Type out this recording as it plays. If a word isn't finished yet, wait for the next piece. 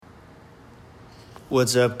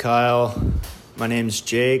What's up, Kyle? My name's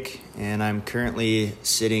Jake, and I'm currently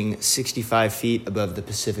sitting 65 feet above the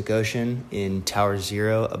Pacific Ocean in Tower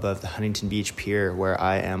Zero above the Huntington Beach Pier, where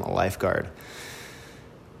I am a lifeguard.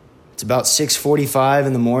 It's about 6:45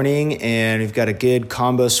 in the morning, and we've got a good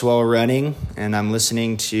combo swell running, and I'm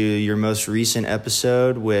listening to your most recent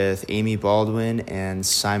episode with Amy Baldwin and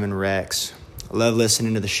Simon Rex. I love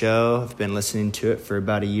listening to the show. I've been listening to it for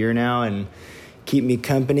about a year now, and keep me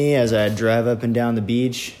company as I drive up and down the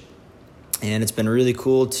beach. And it's been really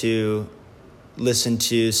cool to listen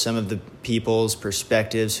to some of the people's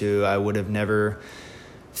perspectives who I would have never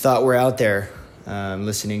thought were out there.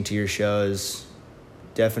 Listening to your show has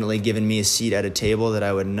definitely given me a seat at a table that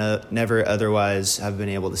I would never otherwise have been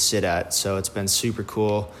able to sit at. So it's been super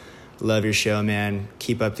cool. Love your show, man.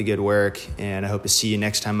 Keep up the good work, and I hope to see you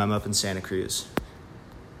next time I'm up in Santa Cruz.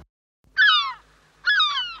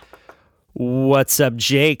 What's up,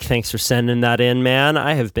 Jake? Thanks for sending that in, man.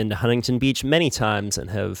 I have been to Huntington Beach many times and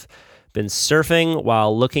have been surfing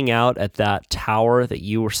while looking out at that tower that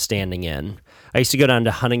you were standing in. I used to go down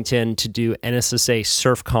to Huntington to do NSSA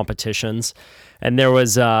surf competitions, and there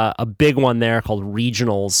was a big one there called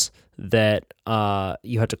Regionals that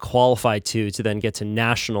you had to qualify to then get to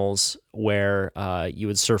Nationals, where you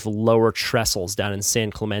would surf lower trestles down in San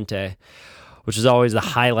Clemente, which is always the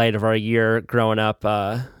highlight of our year growing up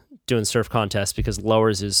doing surf contests, because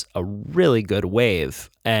lowers is a really good wave,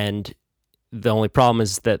 and the only problem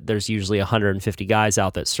is that there's usually 150 guys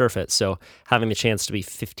out that surf it. So having the chance to be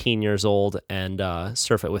 15 years old and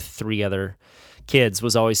surf it with 3 other kids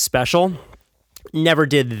was always special. Never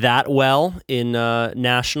did that well in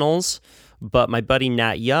nationals, but my buddy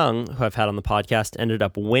Nat Young, who I've had on the podcast, ended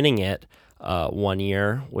up winning it one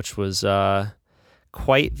year, which was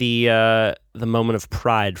quite the moment of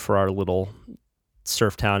pride for our little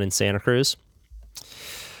surf town in Santa Cruz.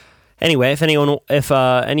 Anyway, if any of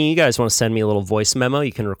you guys want to send me a little voice memo,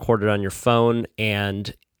 you can record it on your phone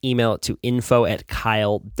and email it to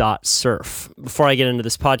info@kyle.surf. Before I get into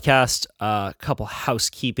this podcast, a couple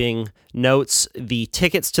housekeeping notes. The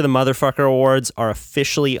tickets to the Motherfucker Awards are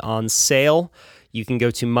officially on sale. You can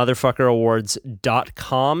go to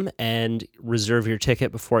motherfuckerawards.com and reserve your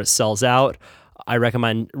ticket before it sells out. I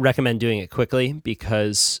recommend doing it quickly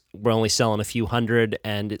because we're only selling a few hundred,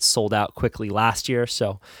 and it sold out quickly last year.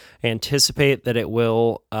 So I anticipate that it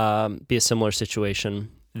will be a similar situation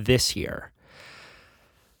this year.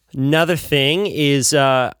 Another thing is,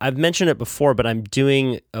 I've mentioned it before, but I'm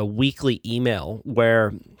doing a weekly email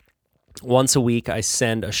where once a week I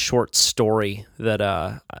send a short story that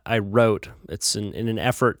I wrote. It's in an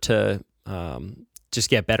effort to just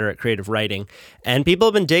get better at creative writing. And people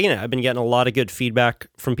have been digging it. I've been getting a lot of good feedback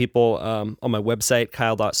from people on my website,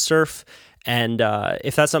 kyle.surf. And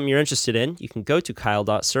if that's something you're interested in, you can go to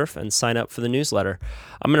kyle.surf and sign up for the newsletter.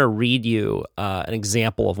 I'm going to read you an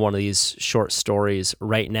example of one of these short stories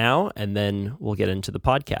right now, and then we'll get into the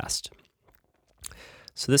podcast.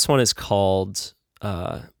 So this one is called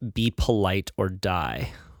Be Polite or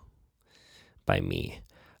Die by me.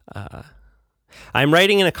 I'm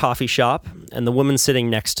writing in a coffee shop, and the woman sitting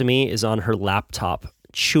next to me is on her laptop,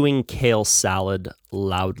 chewing kale salad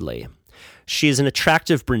loudly. She is an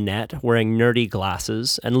attractive brunette wearing nerdy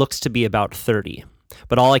glasses and looks to be about 30,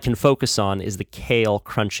 but all I can focus on is the kale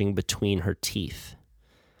crunching between her teeth.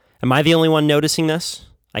 Am I the only one noticing this?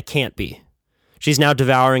 I can't be. She's now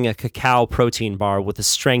devouring a cacao protein bar with the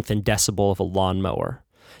strength and decibel of a lawnmower.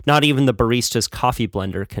 Not even the barista's coffee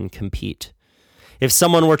blender can compete. If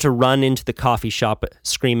someone were to run into the coffee shop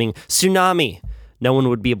screaming, "Tsunami!" no one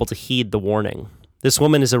would be able to heed the warning. This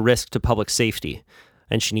woman is a risk to public safety,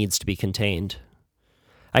 and she needs to be contained.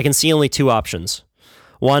 I can see only 2 options.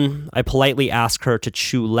 1, I politely ask her to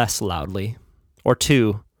chew less loudly. Or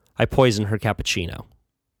 2, I poison her cappuccino.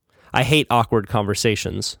 I hate awkward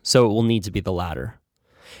conversations, so it will need to be the latter.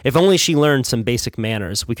 If only she learned some basic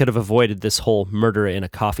manners, we could have avoided this whole murder in a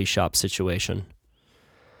coffee shop situation.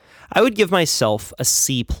 I would give myself a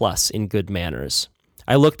C+ in good manners.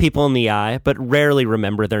 I look people in the eye, but rarely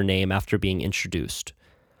remember their name after being introduced.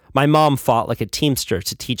 My mom fought like a teamster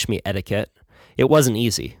to teach me etiquette. It wasn't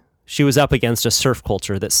easy. She was up against a surf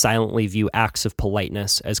culture that silently view acts of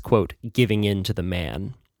politeness as, quote, giving in to the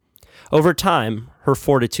man. Over time, her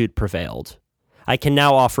fortitude prevailed. I can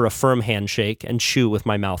now offer a firm handshake and chew with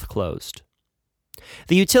my mouth closed.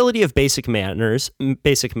 The utility of basic manners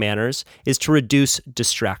is to reduce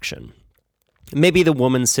distraction. Maybe the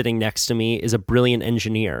woman sitting next to me is a brilliant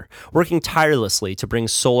engineer, working tirelessly to bring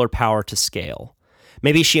solar power to scale.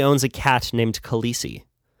 Maybe she owns a cat named Khaleesi.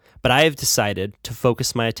 But I have decided to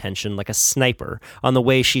focus my attention like a sniper on the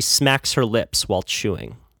way she smacks her lips while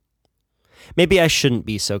chewing. Maybe I shouldn't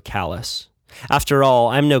be so callous. After all,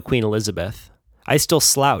 I'm no Queen Elizabeth. I still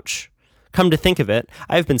slouch. Come to think of it,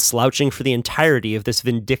 I have been slouching for the entirety of this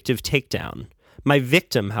vindictive takedown. My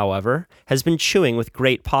victim, however, has been chewing with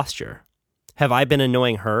great posture. Have I been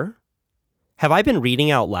annoying her? Have I been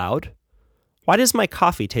reading out loud? Why does my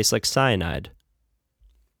coffee taste like cyanide?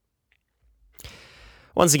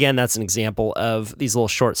 Once again, that's an example of these little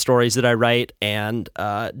short stories that I write and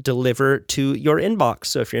deliver to your inbox.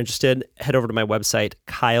 So if you're interested, head over to my website,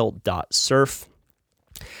 kyle.surf.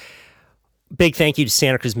 Big thank you to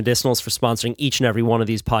Santa Cruz Medicinals for sponsoring each and every one of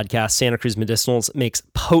these podcasts. Santa Cruz Medicinals makes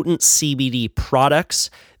potent CBD products.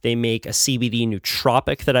 They make a CBD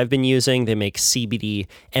nootropic that I've been using. They make CBD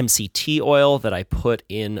MCT oil that I put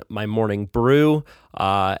in my morning brew.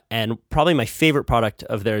 And probably my favorite product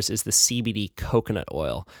of theirs is the CBD coconut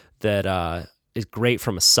oil that is great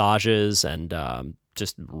for massages and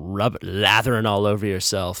just lathering all over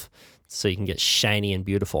yourself, so you can get shiny and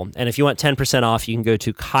beautiful. And if you want 10% off, you can go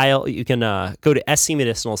to Kyle. You can go to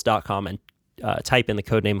scmedicinals.com and type in the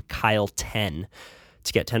code name Kyle10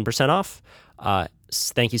 to get 10% off.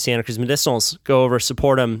 Thank you, Santa Cruz Medicinals. Go over,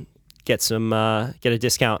 support them, get a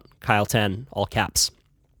discount. Kyle10, all caps.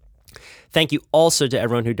 Thank you also to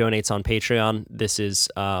everyone who donates on Patreon. This is,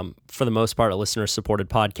 for the most part, a listener-supported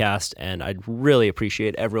podcast, and I'd really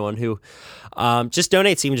appreciate everyone who just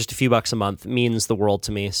donates, even just a few bucks a month. It means the world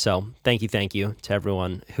to me. So thank you to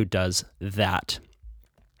everyone who does that.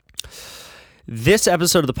 This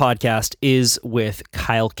episode of the podcast is with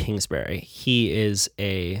Kyle Kingsbury. He is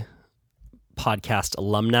a podcast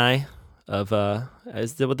alumni of,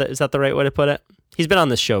 is that the right way to put it? He's been on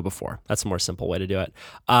this show before. That's a more simple way to do it.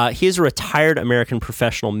 He is a retired American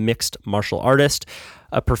professional mixed martial artist,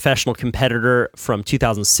 a professional competitor from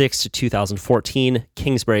 2006 to 2014.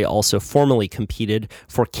 Kingsbury also formerly competed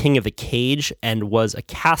for King of the Cage and was a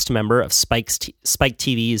cast member of Spike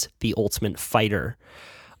TV's The Ultimate Fighter.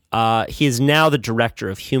 He is now the director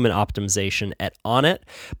of human optimization at Onnit.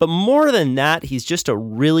 But more than that, he's just a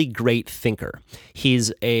really great thinker.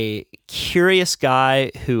 He's a curious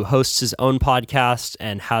guy who hosts his own podcast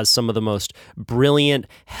and has some of the most brilliant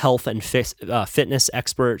health and fitness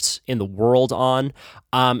experts in the world on.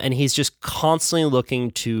 And he's just constantly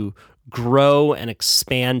looking to grow and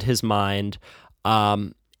expand his mind.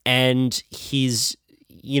 And he's,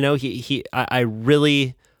 I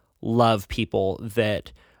really love people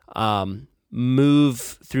that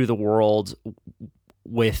move through the world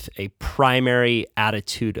with a primary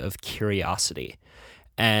attitude of curiosity.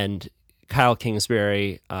 And Kyle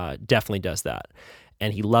Kingsbury definitely does that.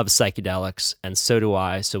 And he loves psychedelics, and so do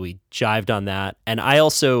I. So we jived on that. And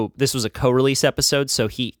this was a co-release episode, so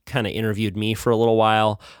he kind of interviewed me for a little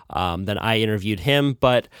while. Then I interviewed him.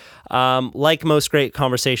 But like most great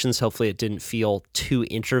conversations, hopefully it didn't feel too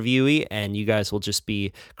interviewy, and you guys will just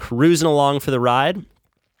be cruising along for the ride.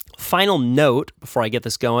 Final note before I get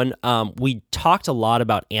this going, we talked a lot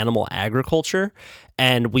about animal agriculture,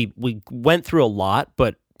 and we went through a lot,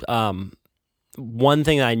 but one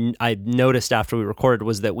thing I noticed after we recorded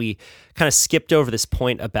was that we kind of skipped over this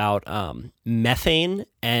point about methane,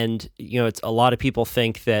 and it's a lot of people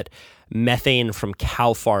think that methane from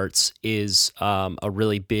cow farts is a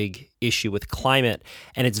really big issue with climate,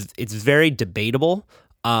 and it's very debatable.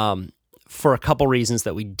 For a couple reasons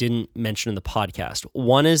that we didn't mention in the podcast.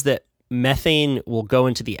 One is that methane will go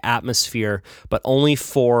into the atmosphere, but only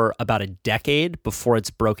for about a decade before it's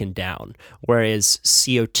broken down. Whereas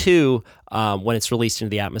CO2, when it's released into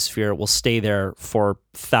the atmosphere, will stay there for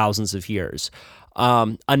thousands of years.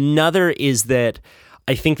 Another is that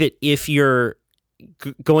I think that if you're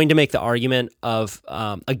going to make the argument of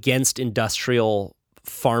against industrial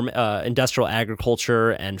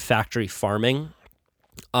agriculture and factory farming,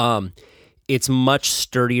 it's much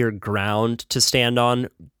sturdier ground to stand on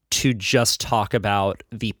to just talk about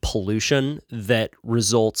the pollution that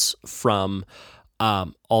results from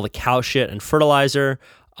all the cow shit and fertilizer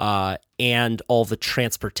and all the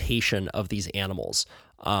transportation of these animals,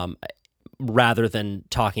 rather than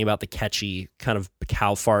talking about the catchy kind of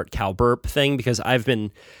cow fart, cow burp thing. Because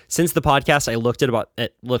since the podcast, I looked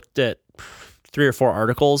at 3 or 4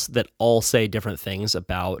 articles that all say different things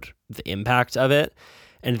about the impact of it.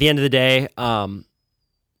 And at the end of the day,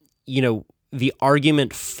 the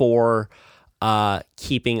argument for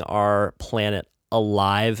keeping our planet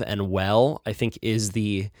alive and well, I think is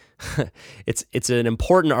it's an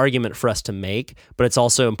important argument for us to make, but it's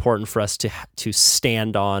also important for us to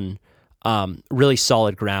stand on really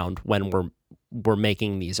solid ground when we're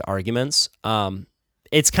making these arguments.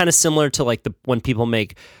 It's kind of similar to like when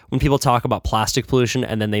people talk about plastic pollution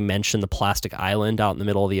and then they mention the plastic island out in the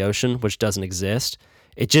middle of the ocean, which doesn't exist.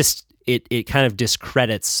 It it kind of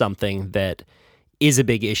discredits something that is a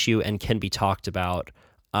big issue and can be talked about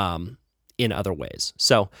in other ways.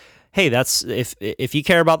 So, hey, that's if you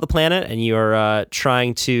care about the planet and you're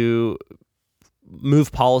trying to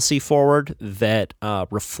move policy forward that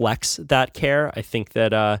reflects that care, I think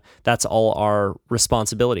that that's all our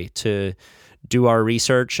responsibility to do our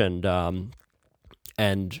research and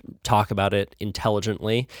talk about it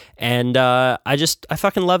intelligently. And I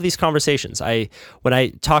fucking love these conversations. When I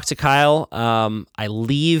talk to Kyle, I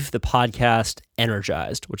leave the podcast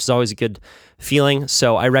energized, which is always a good feeling.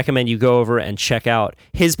 So I recommend you go over and check out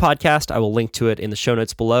his podcast. I will link to it in the show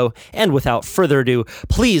notes below. And without further ado,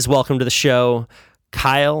 please welcome to the show,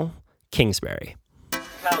 Kyle Kingsbury.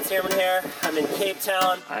 Kyle Tierman here. I'm in Cape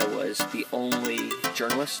Town. I was the only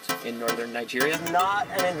journalist in northern Nigeria. Not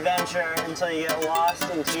an adventure until you get lost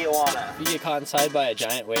in Tijuana. You get caught inside by a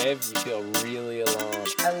giant wave, you feel really alone.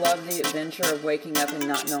 I love the adventure of waking up and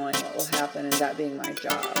not knowing what will happen and that being my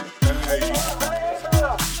job.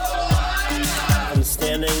 I'm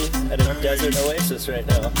standing at a desert oasis right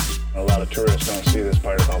now. A lot of tourists don't see this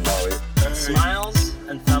part about Bali. Smiles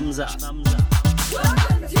and thumbs up.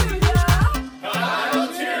 Welcome to the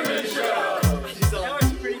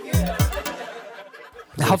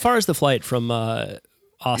How far is the flight from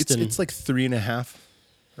Austin? It's like 3.5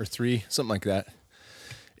 or 3, something like that.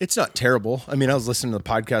 It's not terrible. I mean, I was listening to the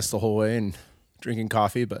podcast the whole way and drinking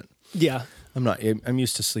coffee, but yeah, I'm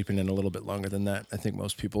used to sleeping in a little bit longer than that. I think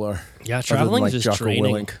most people are. Yeah, Other than, traveling like is just Jocko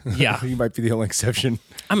draining. Willink. Yeah. You might be the only exception.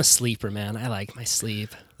 I'm a sleeper, man. I like my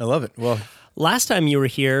sleep. I love it. Well, Last time you were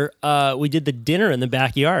here, we did the dinner in the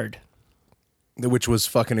backyard. which was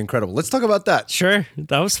fucking incredible. Let's talk about that. Sure,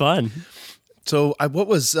 that was fun. So I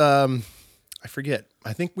forget.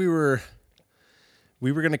 I think we were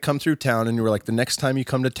going to come through town, and you were like, the next time you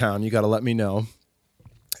come to town, you got to let me know.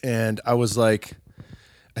 And I was like,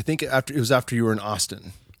 I think it was after you were in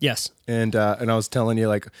Austin. Yes. And I was telling you,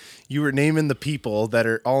 like, you were naming the people that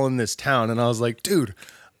are all in this town, and I was like, dude,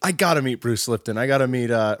 I gotta meet Bruce Lipton. I gotta meet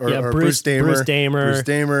Bruce Damer, Jim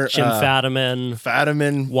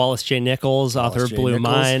Fadiman, Wallace J. Nichols, author of Blue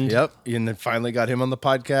Mind. Yep, and then finally got him on the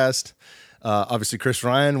podcast. Obviously, Chris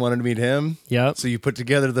Ryan wanted to meet him. Yep. So you put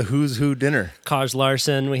together the Who's Who dinner. Kaj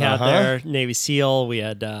Larson we had there, Navy SEAL. We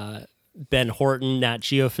had Ben Horton, Nat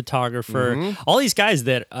Geo photographer. All these guys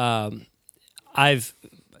that I've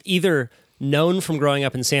either known from growing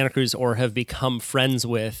up in Santa Cruz or have become friends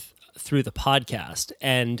with through the podcast.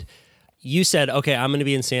 And you said, okay, I'm going to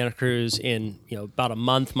be in Santa Cruz in about a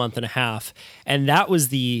month and a half. And that was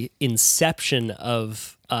the inception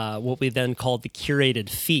of what we then called the Curated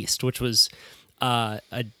Feast, which was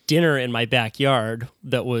a dinner in my backyard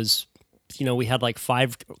that was, we had like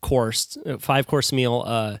five course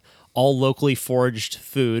meal, all locally foraged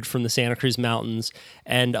food from the Santa Cruz Mountains,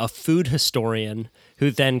 and a food historian who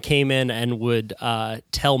then came in and would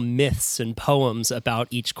tell myths and poems about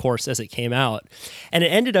each course as it came out. And it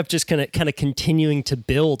ended up just kind of continuing to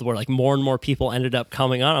build, where like more and more people ended up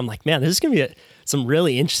coming on. I'm like, man, this is going to be some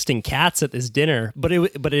really interesting cats at this dinner. But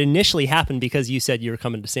it initially happened because you said you were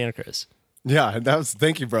coming to Santa Cruz. Yeah,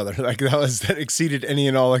 thank you, brother. Like that exceeded any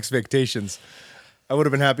and all expectations. I would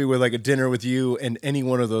have been happy with like a dinner with you and any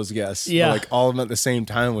one of those guests. Yeah. But, like all of them at the same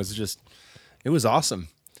time it was awesome.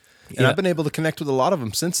 And I've been able to connect with a lot of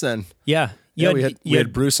them since then. Yeah. We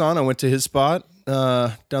had Bruce on. I went to his spot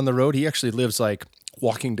down the road. He actually lives like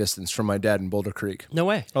walking distance from my dad in Boulder Creek. No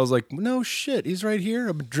way. I was like, no shit. He's right here.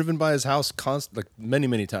 I've been driven by his house like many,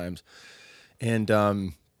 many times. And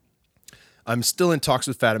I'm still in talks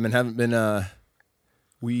with Fadiman. Haven't been,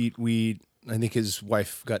 I think his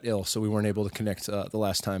wife got ill, so we weren't able to connect the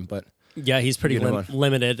last time, but yeah, he's pretty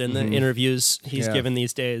limited in the interviews he's given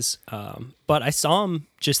these days. But I saw him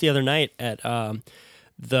just the other night at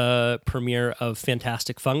the premiere of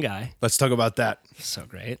Fantastic Fungi. Let's talk about that. So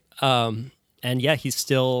great. And yeah, he's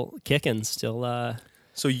still kicking, still.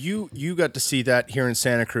 So you got to see that here in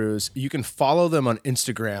Santa Cruz. You can follow them on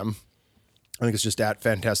Instagram. I think it's just at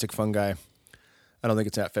Fantastic Fungi. I don't think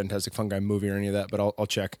it's at Fantastic Fungi Movie or any of that, but I'll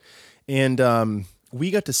check. And we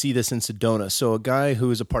got to see this in Sedona. So a guy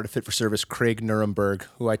who is a part of Fit for Service, Craig Nuremberg,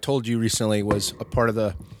 who I told you recently was a part of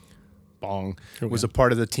the was a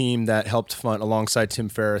part of the team that helped fund, alongside Tim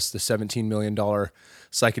Ferriss, the $17 million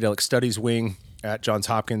psychedelic studies wing at Johns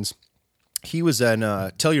Hopkins. He was in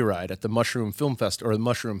Telluride at the Mushroom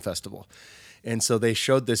Festival. And so they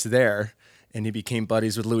showed this there, and he became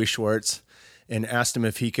buddies with Louis Schwartz and asked him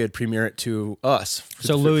if he could premiere it to us.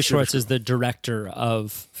 So Louis Schwartz is the director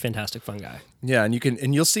of Fantastic Fungi. Yeah,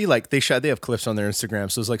 and you'll see like they have clips on their Instagram,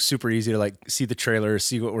 so it's like super easy to like see the trailer,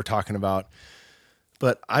 see what we're talking about.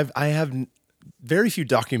 But I have very few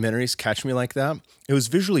documentaries catch me like that. It was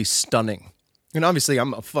visually stunning. And obviously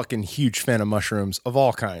I'm a fucking huge fan of mushrooms of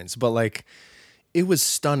all kinds, but like it was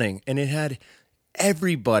stunning. And it had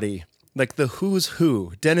everybody, like the who's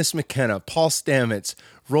who, Dennis McKenna, Paul Stamets,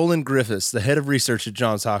 Roland Griffiths, the head of research at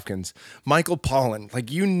Johns Hopkins, Michael Pollan,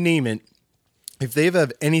 like you name it. If they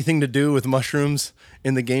have anything to do with mushrooms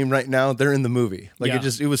in the game right now, they're in the movie. Like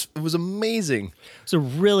it was amazing. It's a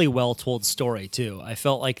really well told story too. I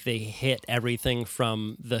felt like they hit everything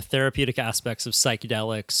from the therapeutic aspects of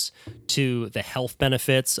psychedelics to the health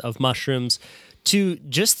benefits of mushrooms to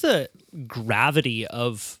just the gravity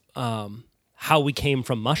of how we came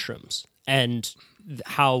from mushrooms and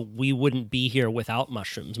how we wouldn't be here without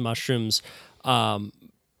mushrooms. Mushrooms are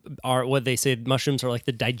what they say. Mushrooms are like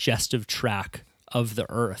the digestive tract of the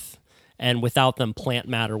earth, and without them, plant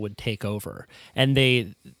matter would take over. And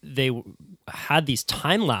they had these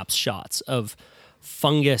time lapse shots of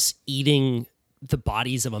fungus eating the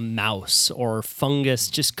bodies of a mouse, or fungus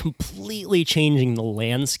just completely changing the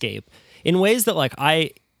landscape in ways that like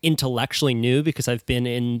I intellectually knew because I've been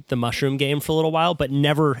in the mushroom game for a little while, but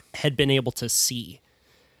never had been able to see.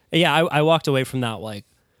 Yeah, I walked away from that like,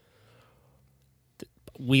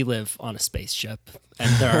 we live on a spaceship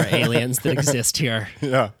and there are aliens that exist here.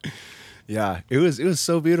 Yeah. It was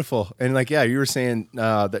so beautiful. And like, yeah, you were saying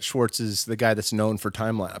that Schwartz is the guy that's known for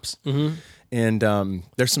time lapse. Mm-hmm. And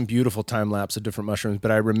there's some beautiful time lapse of different mushrooms.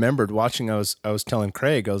 But I remembered watching, I was telling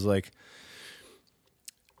Craig, I was like,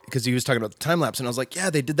 because he was talking about the time lapse, and I was like, yeah,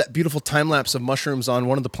 they did that beautiful time lapse of mushrooms on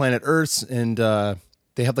one of the planet Earths, and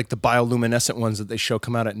they have like the bioluminescent ones that they show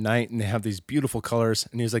come out at night, and they have these beautiful colors.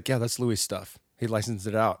 And he was like, yeah, that's Louis' stuff. He licensed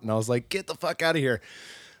it out. And I was like, get the fuck out of here.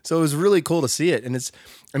 So it was really cool to see it. And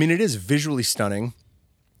it is visually stunning.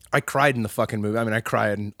 I cried in the fucking movie. I mean, I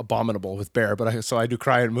cry in Abominable with Bear, but I do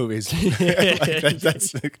cry in movies.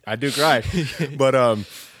 I do cry. But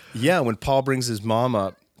yeah, when Paul brings his mom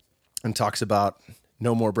up and talks about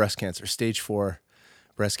no more breast cancer, stage 4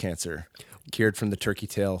 breast cancer, cured from the turkey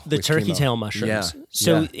tail. The turkey tail mushrooms.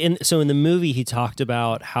 Yeah. In the movie, he talked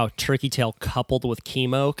about how turkey tail coupled with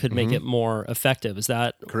chemo could make it more effective. Is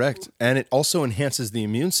that correct? And it also enhances the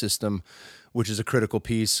immune system, which is a critical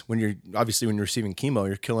piece. When you're receiving chemo,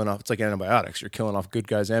 you're killing off. It's like antibiotics. You're killing off good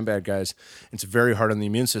guys and bad guys. It's very hard on the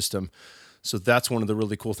immune system. So that's one of the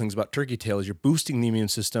really cool things about turkey tail is you're boosting the immune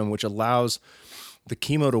system, which allows the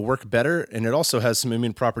chemo to work better, and it also has some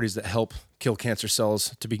immune properties that help kill cancer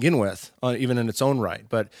cells to begin with, even in its own right.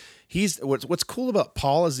 But what's cool about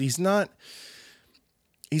Paul is he's not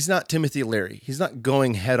Timothy Leary. He's not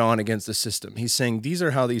going head on against the system. He's saying these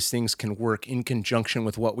are how these things can work in conjunction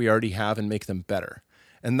with what we already have and make them better.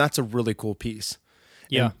 And that's a really cool piece.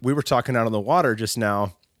 Yeah. And we were talking out on the water just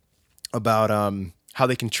now about how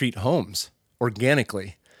they can treat homes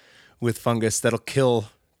organically with fungus that'll kill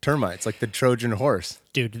termites, like the Trojan horse.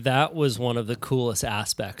 Dude, that was one of the coolest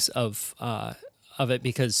aspects of it,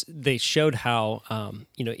 because they showed how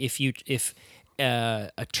if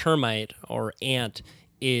a termite or ant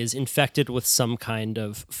is infected with some kind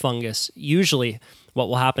of fungus, usually what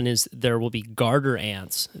will happen is there will be garter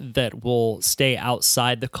ants that will stay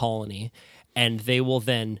outside the colony, and they will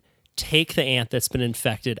then take the ant that's been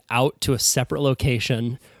infected out to a separate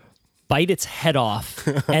location, bite its head off,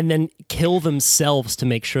 and then kill themselves to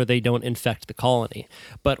make sure they don't infect the colony.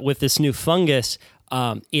 But with this new fungus,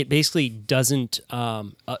 it basically doesn't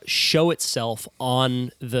show itself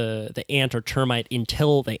on the ant or termite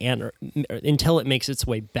until it makes its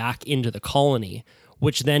way back into the colony,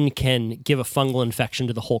 which then can give a fungal infection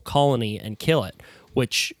to the whole colony and kill it,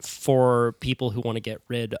 which for people who want to get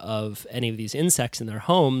rid of any of these insects in their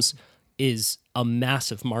homes is a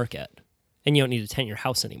massive market. And you don't need to tent your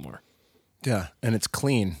house anymore. Yeah, and it's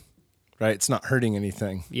clean, right? It's not hurting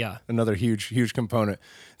anything. Yeah. Another huge component.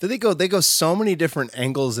 They go so many different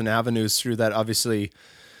angles and avenues through that. Obviously,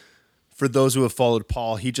 for those who have followed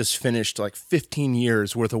Paul, he just finished like 15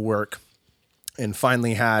 years worth of work and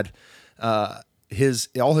finally had all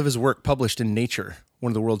of his work published in Nature, one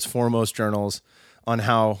of the world's foremost journals, on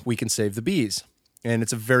how we can save the bees. And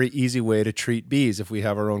it's a very easy way to treat bees if we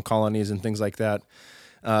have our own colonies and things like that,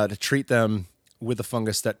 to treat them with a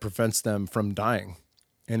fungus that prevents them from dying.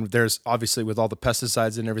 And there's obviously, with all the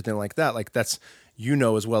pesticides and everything like that, like that's,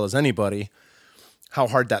 as well as anybody, how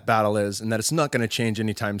hard that battle is, and that it's not going to change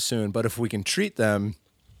anytime soon. But if we can treat them,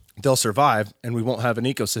 they'll survive and we won't have an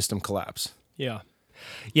ecosystem collapse. Yeah.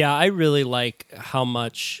 Yeah, I really like how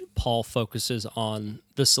much Paul focuses on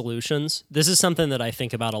the solutions. This is something that I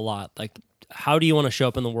think about a lot. Like, how do you want to show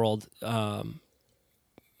up in the world?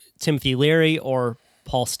 Timothy Leary or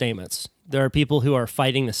Paul Stamets? There are people who are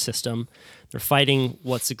fighting the system. They're fighting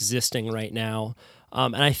what's existing right now.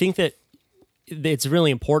 And I think that it's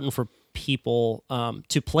really important for people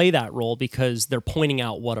to play that role because they're pointing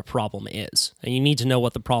out what a problem is. And you need to know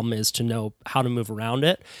what the problem is to know how to move around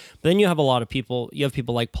it. But then you have a lot of people, you have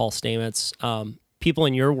people like Paul Stamets, people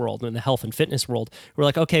in your world, in the health and fitness world, who are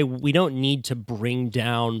like, okay, we don't need to bring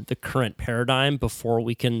down the current paradigm before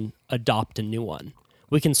we can adopt a new one.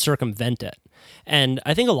 We can circumvent it. And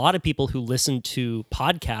I think a lot of people who listen to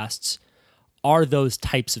podcasts are those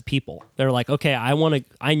types of people. They're like, okay,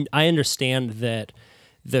 I understand that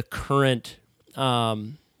the current,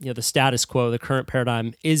 the status quo, the current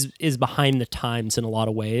paradigm is behind the times in a lot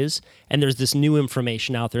of ways. And there's this new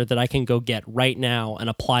information out there that I can go get right now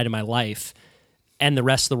and apply to my life, and the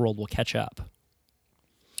rest of the world will catch up.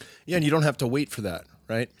 Yeah, and you don't have to wait for that,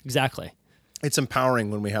 right? Exactly. It's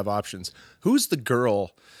empowering when we have options. Who's the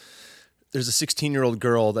girl? There's a 16-year-old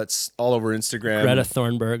girl that's all over Instagram. Greta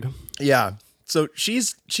Thunberg. Yeah. So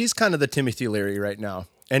she's kind of the Timothy Leary right now.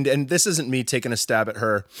 And this isn't me taking a stab at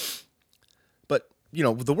her, but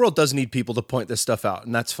the world does need people to point this stuff out,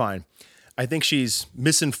 and that's fine. I think she's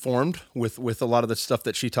misinformed with a lot of the stuff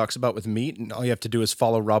that she talks about with meat, and all you have to do is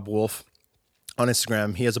follow Rob Wolf on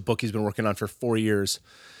Instagram. He has a book he's been working on for 4 years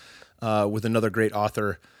with another great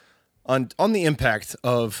author on the impact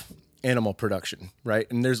of animal production, right?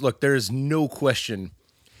 And there is no question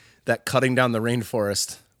that cutting down the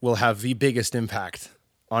rainforest will have the biggest impact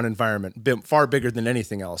on environment, far bigger than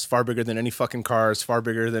anything else, far bigger than any fucking cars, far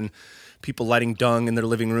bigger than people lighting dung in their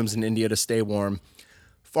living rooms in India to stay warm,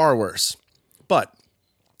 far worse. But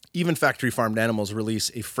even factory farmed animals release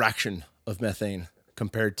a fraction of methane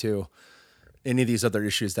compared to any of these other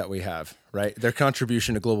issues that we have, right? Their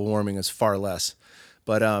contribution to global warming is far less.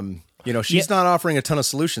 But, she's not offering a ton of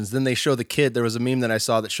solutions. Then they show the kid, there was a meme that I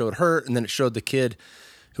saw that showed her, and then it showed the kid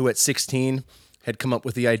who at 16 had come up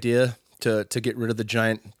with the idea to get rid of the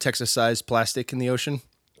giant Texas-sized plastic in the ocean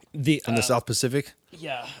from the South Pacific.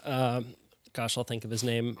 Yeah. Gosh, I'll think of his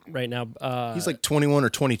name right now. He's like 21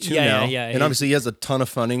 or 22 now. Yeah. And obviously he has a ton of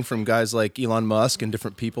funding from guys like Elon Musk and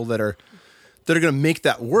different people that are going to make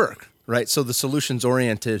that work, right? So the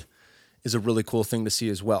solutions-oriented is a really cool thing to see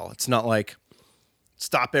as well. It's not like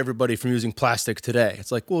stop everybody from using plastic today.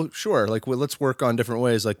 It's like, well, sure. Like, let's work on different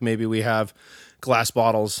ways. Like maybe we have glass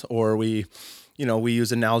bottles, or we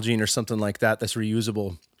use an Nalgene or something like that that's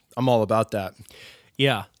reusable. I'm all about that.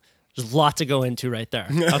 Yeah. There's a lot to go into right there.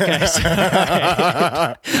 Okay. So,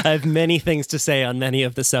 I have many things to say on many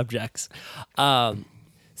of the subjects.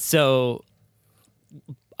 So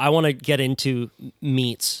I want to get into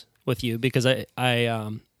meats with you because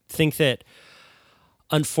I think that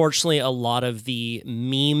unfortunately a lot of the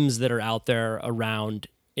memes that are out there around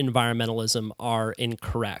environmentalism are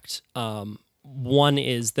incorrect. One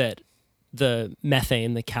is that the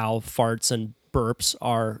methane, the cow farts and burps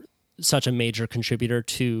are such a major contributor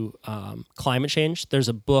to climate change. There's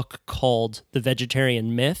a book called The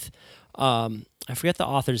Vegetarian Myth. I forget the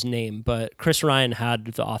author's name, but Chris Ryan had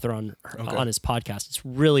the author on his podcast. It's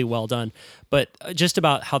really well done. But just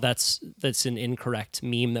about how that's an incorrect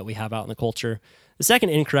meme that we have out in the culture. The second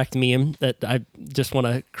incorrect meme that I just want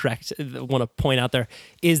to point out there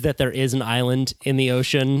is that there is an island in the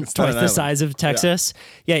ocean twice the size of Texas.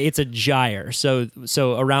 Yeah, it's a gyre. So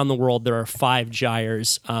around the world there are 5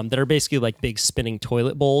 gyres that are basically like big spinning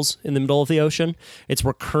toilet bowls in the middle of the ocean. It's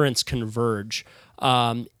where currents converge.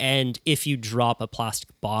 And if you drop a plastic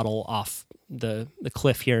bottle off the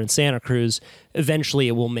cliff here in Santa Cruz, eventually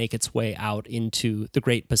it will make its way out into the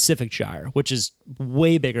Great Pacific Gyre, which is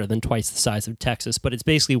way bigger than twice the size of Texas. But it's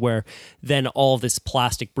basically where then all this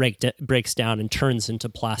plastic breaks down and turns into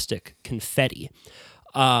plastic confetti.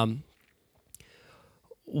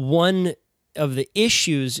 One of the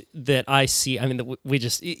issues that I see, I mean, we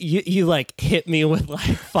just, you like hit me with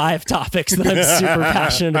like 5 topics that I'm super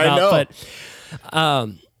passionate about, but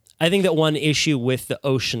I think that one issue with the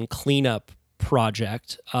ocean cleanup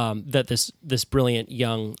project that this brilliant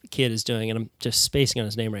young kid is doing, and I'm just spacing on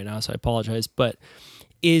his name right now, so I apologize, but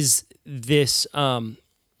is this,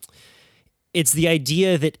 it's the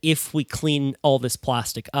idea that if we clean all this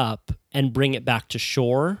plastic up and bring it back to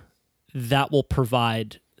shore, that will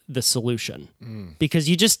provide the solution. Because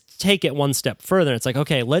you just take it one step further. It's like,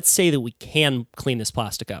 okay, let's say that we can clean this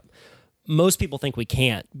plastic up. Most people think we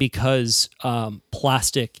can't because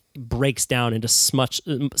plastic breaks down into such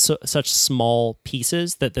small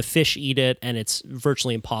pieces that the fish eat it, and it's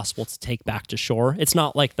virtually impossible to take back to shore. It's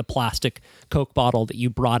not like the plastic Coke bottle that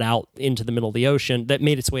you brought out into the middle of the ocean, that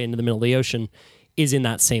made its way into the middle of the ocean, is in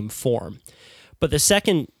that same form. But the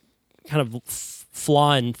second kind of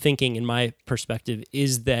flaw in thinking, in my perspective,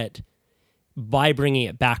 is that by bringing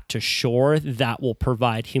it back to shore, that will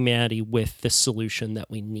provide humanity with the solution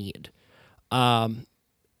that we need.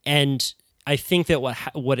 And I think that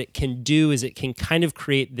what it can do is it can kind of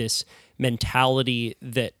create this mentality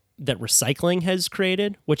that recycling has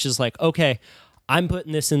created, which is like, okay, I'm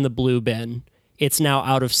putting this in the blue bin. It's now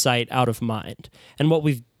out of sight, out of mind. And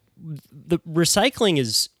the recycling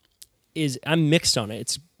is I'm mixed on it.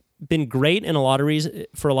 It's been great in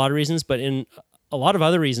for a lot of reasons, but in a lot of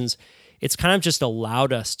other reasons, it's kind of just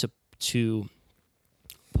allowed us to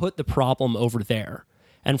put the problem over there.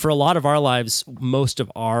 And for a lot of our lives, most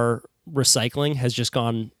of our recycling has just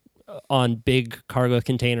gone on big cargo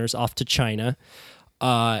containers off to China,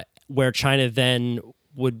 where China then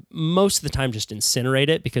would most of the time just incinerate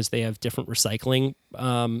it because they have different recycling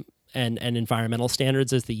and environmental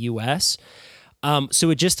standards as the U.S.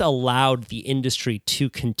 So it just allowed the industry to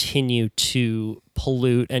continue to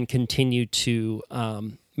pollute and continue to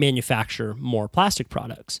manufacture more plastic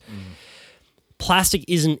products. Plastic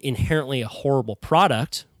isn't inherently a horrible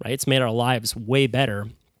product, right? It's made our lives way better,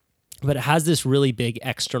 but it has this really big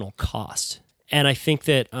external cost. And I think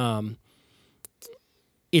that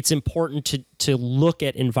it's important to look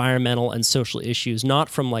at environmental and social issues, not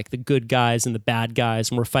from like the good guys and the bad guys,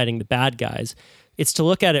 and we're fighting the bad guys. It's to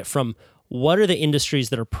look at it from what are the industries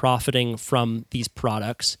that are profiting from these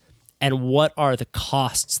products and what are the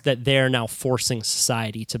costs that they're now forcing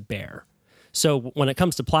society to bear. So when it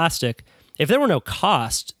comes to plastic, if there were no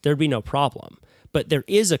cost, there'd be no problem. But there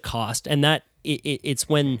is a cost, and that it's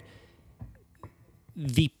when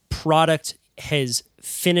the product has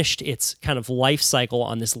finished its kind of life cycle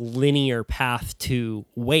on this linear path to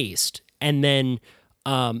waste, and then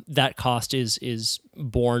that cost is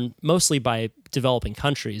borne mostly by developing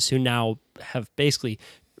countries who now have basically,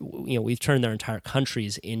 we've turned their entire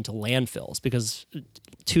countries into landfills because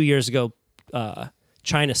 2 years ago,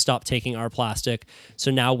 China stopped taking our plastic. So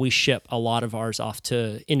now we ship a lot of ours off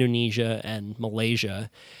to Indonesia and Malaysia.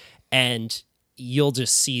 And you'll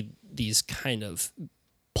just see these kind of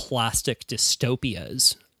plastic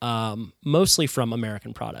dystopias, mostly from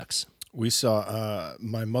American products. We saw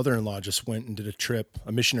my mother-in-law just went and did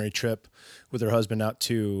a missionary trip with her husband out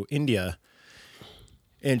to India.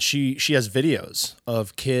 And she has videos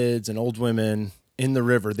of kids and old women in the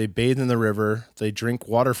river. They bathe in the river. They drink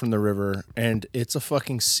water from the river. And it's a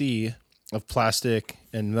fucking sea of plastic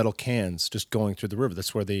and metal cans just going through the river.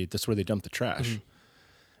 That's where they dump the trash. Mm-hmm.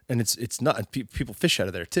 And it's not, people fish out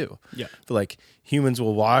of there too. Yeah. But like humans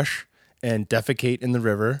will wash and defecate in the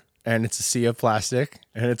river, and it's a sea of plastic.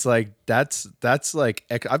 And it's like, that's like,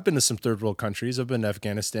 I've been to some third world countries. I've been to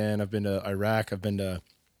Afghanistan. I've been to Iraq. I've been to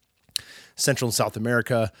Central and South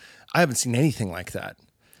America. I haven't seen anything like that.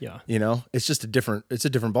 Yeah. It's just a different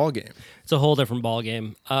ball game. It's a whole different ball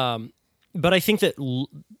game. But I think that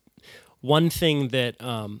one thing that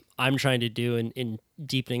I'm trying to do in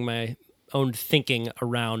deepening my own thinking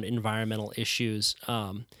around environmental issues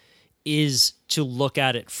is to look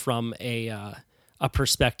at it from a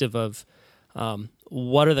perspective of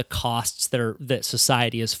what are the costs that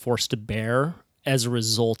society is forced to bear as a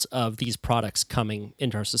result of these products coming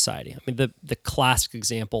into our society. I mean, the classic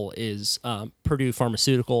example is Purdue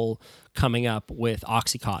Pharmaceutical coming up with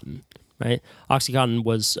OxyContin, right? OxyContin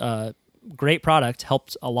was a great product,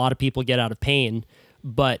 helped a lot of people get out of pain,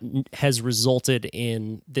 but has resulted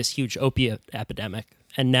in this huge opiate epidemic.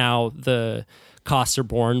 And now the costs are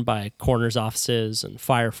borne by coroner's offices and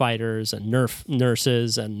firefighters and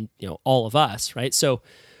nurses and all of us, right? So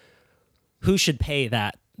who should pay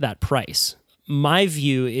that price? My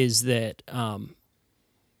view is that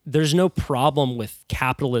there's no problem with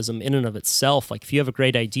capitalism in and of itself. Like if you have a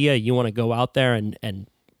great idea, you want to go out there and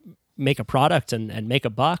make a product and make a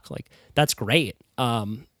buck, like that's great.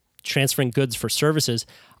 Transferring goods for services.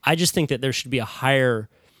 I just think that there should be a higher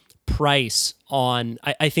price on,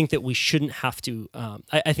 I think that we shouldn't have to,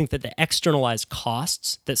 I think that the externalized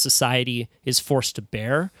costs that society is forced to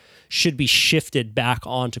bear should be shifted back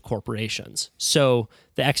onto corporations. So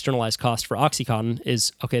the externalized cost for OxyContin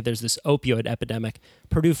is, okay, there's this opioid epidemic.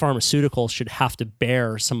 Purdue Pharmaceutical should have to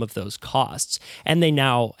bear some of those costs. And they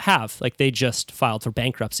now have, like they just filed for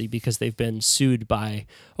bankruptcy because they've been sued by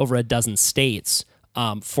over a dozen states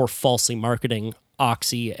for falsely marketing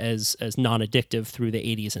Oxy as non-addictive through the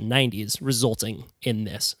 80s and 90s, resulting in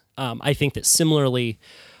this. I think that similarly,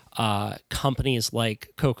 companies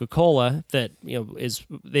like Coca-Cola that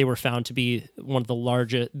they were found to be one of the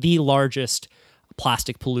largest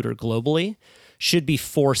plastic polluter globally, should be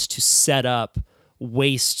forced to set up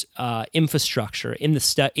waste infrastructure in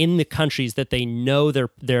the countries that they know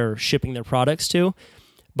they're shipping their products to,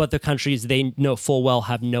 but the countries they know full well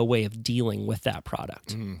have no way of dealing with that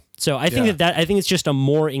product. So I think I think it's just a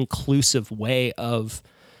more inclusive way of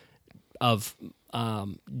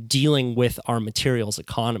dealing with our materials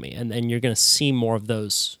economy, and you're going to see more of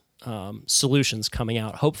those solutions coming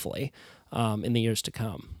out, hopefully, in the years to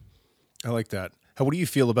come. I like that. What do you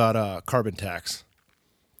feel about carbon tax?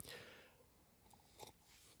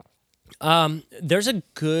 There's a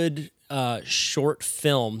good short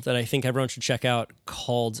film that I think everyone should check out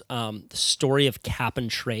called The Story of Cap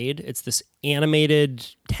and Trade. It's this animated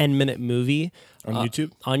 10-minute movie On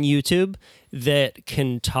YouTube? On YouTube that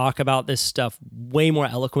can talk about this stuff way more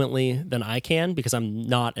eloquently than I can, because I'm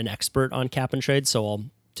not an expert on cap and trade. So I'll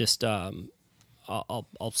just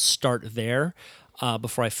I'll start there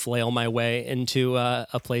before I flail my way into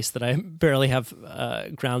a place that I barely have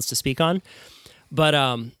grounds to speak on. But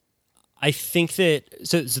I think that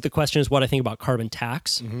so the question is what I think about carbon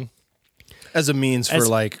tax As a means for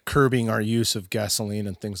like curbing our use of gasoline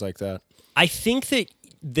and things like that. I think that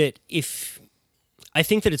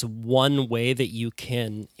it's one way that you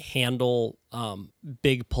can handle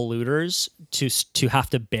big polluters to have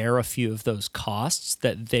to bear a few of those costs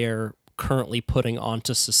that they're currently putting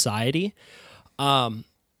onto society. I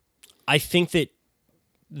think that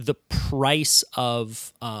the price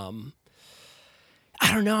of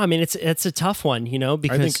I don't know. I mean, it's a tough one,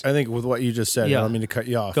 because I think with what you just said, I don't mean to cut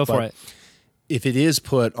you off. Go for it. If it is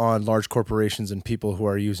put on large corporations and people who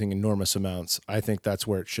are using enormous amounts, I think that's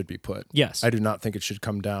where it should be put. Yes. I do not think it should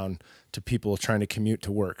come down to people trying to commute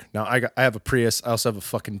to work. Now, I have a Prius. I also have a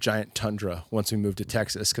fucking giant Tundra once we moved to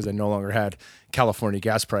Texas because I no longer had California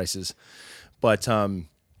gas prices. But I'm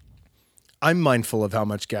mindful of how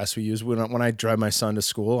much gas we use. When I drive my son to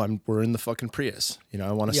school, we're in the fucking Prius.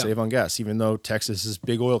 I want to save on gas, even though Texas is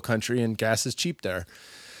big oil country and gas is cheap there.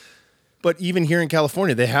 But even here in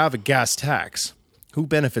California, they have a gas tax. Who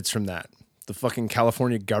benefits from that? The fucking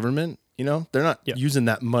California government? They're not using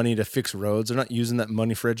that money to fix roads. They're not using that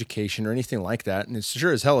money for education or anything like that. And it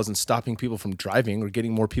sure as hell isn't stopping people from driving or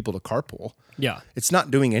getting more people to carpool. Yeah. It's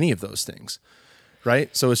not doing any of those things,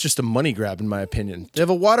 right? So it's just a money grab, in my opinion. They have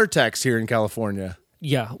a water tax here in California.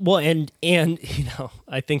 Yeah. Well, and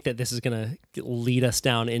I think that this is going to lead us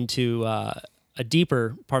down into a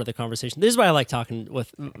deeper part of the conversation. This is why I like talking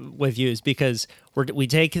with you, is because we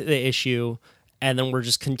take the issue and then we're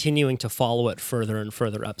just continuing to follow it further and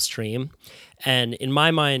further upstream. And in my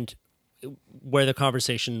mind, where the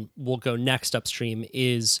conversation will go next upstream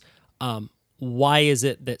is why is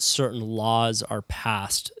it that certain laws are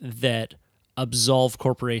passed that absolve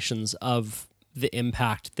corporations of the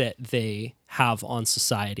impact that they have on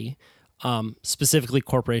society, specifically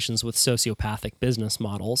corporations with sociopathic business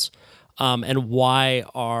models, and why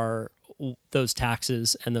are those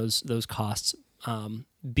taxes and those costs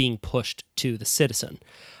being pushed to the citizen.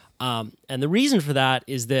 And the reason for that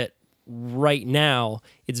is that right now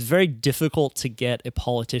it's very difficult to get a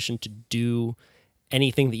politician to do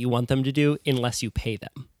anything that you want them to do unless you pay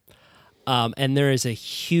them. And there is a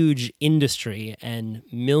huge industry and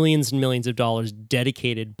millions of dollars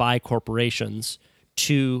dedicated by corporations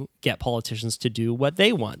to get politicians to do what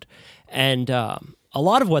they want. And a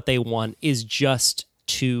lot of what they want is just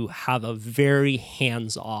to have a very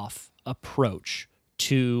hands-off approach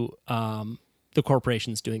to the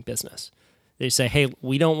corporations doing business. They say, hey,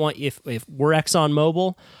 we don't want, if we're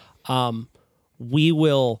ExxonMobil, we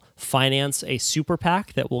will finance a super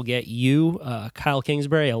PAC that will get you, Kyle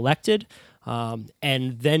Kingsbury, elected.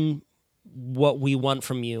 And then what we want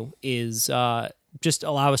from you is just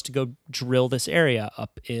allow us to go drill this area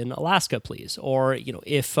up in Alaska, please. Or,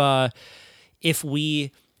 if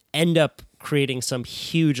we end up creating some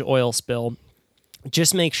huge oil spill,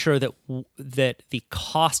 just make sure that the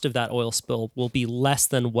cost of that oil spill will be less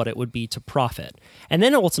than what it would be to profit. And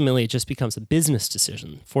then ultimately it just becomes a business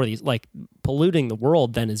decision for these, like polluting the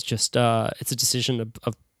world then is just, it's a decision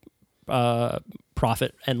of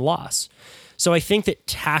profit and loss. So I think that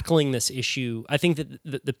tackling this issue, I think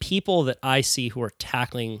that the people that I see who are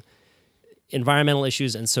tackling environmental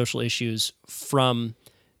issues and social issues from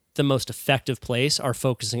the most effective place are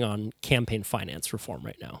focusing on campaign finance reform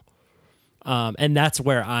right now. And that's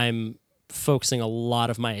where I'm focusing a lot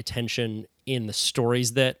of my attention in the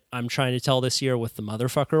stories that I'm trying to tell this year with the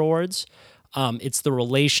Motherfucker Awards. It's the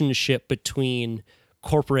relationship between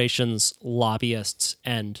corporations, lobbyists,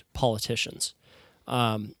 and politicians.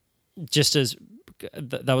 Just as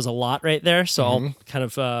that was a lot right there, so I'll kind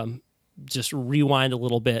of just rewind a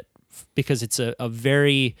little bit because it's a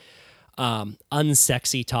very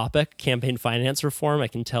unsexy topic, campaign finance reform. I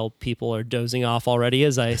can tell people are dozing off already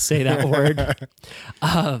as I say that word.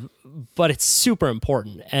 But it's super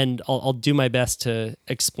important, and I'll do my best to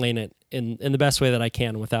explain it in the best way that I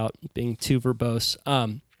can without being too verbose.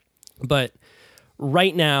 But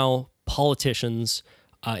right now, politicians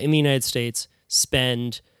in the United States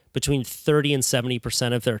spend between 30 and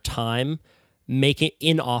 70% of their time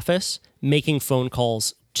making phone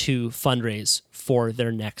calls to fundraise for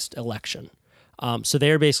their next election. So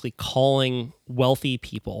they're basically calling wealthy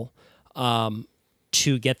people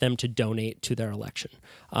to get them to donate to their election.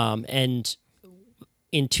 And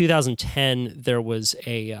in 2010, there was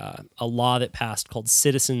a law that passed called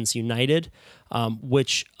Citizens United,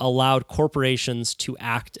 which allowed corporations to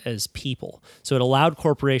act as people. So it allowed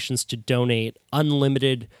corporations to donate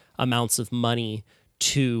unlimited amounts of money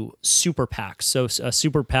to super PACs. So a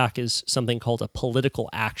super PAC is something called a political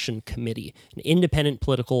action committee, an independent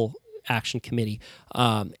political action committee.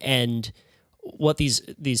 And what these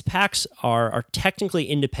PACs are technically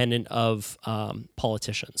independent of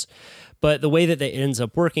politicians. But the way that it ends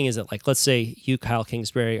up working is that, like, let's say you, Kyle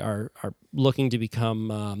Kingsbury, are looking to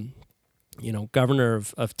become, governor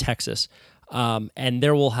of Texas, and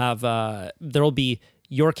there will be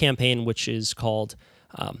your campaign, which is called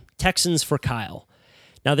Texans for Kyle.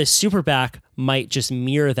 Now, this super PAC might just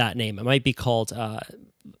mirror that name. It might be called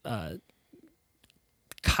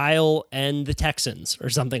Kyle and the Texans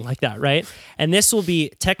or something like that, right? And this will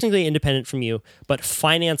be technically independent from you, but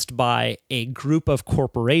financed by a group of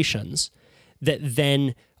corporations that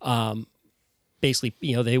then basically,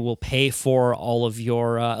 they will pay for all of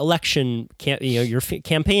your election, your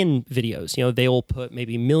campaign videos. They will put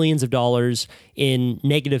maybe millions of dollars in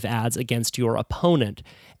negative ads against your opponent,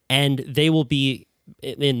 and they will be,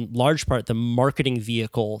 in large part, the marketing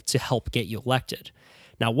vehicle to help get you elected.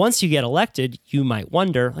 Now, once you get elected, you might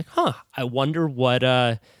wonder, like, I wonder what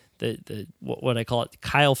what I call it,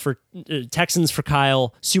 Texans for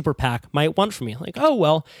Kyle super PAC might want from me. Like, oh,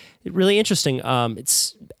 well, really interesting.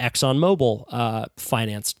 It's ExxonMobil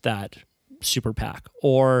financed that super PAC,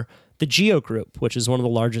 or the Geo Group, which is one of the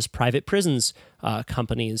largest private prisons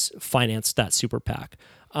companies, financed that super PAC.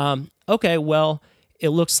 Okay, well, it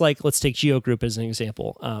looks like, let's take Geo Group as an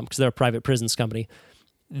example, because they're a private prisons company.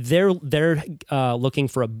 They're looking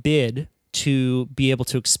for a bid to be able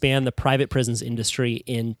to expand the private prisons industry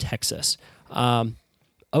in Texas.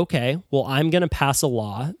 Okay, well, I'm going to pass a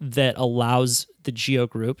law that allows the Geo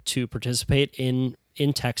Group to participate in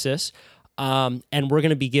Texas, and we're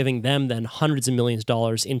going to be giving them then hundreds of millions of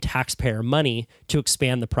dollars in taxpayer money to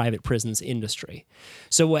expand the private prisons industry.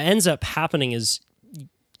 So what ends up happening is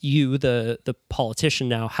you, the politician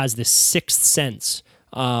now, has this sixth sense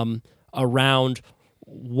around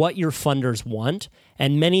what your funders want,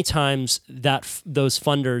 and many times those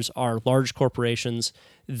funders are large corporations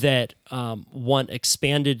that want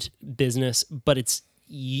expanded business, but it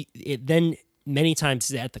then many times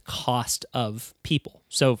is at the cost of people.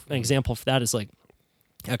 So an example for that is like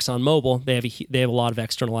ExxonMobil. They have a lot of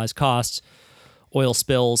externalized costs: oil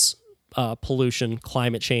spills, pollution,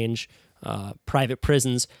 climate change, private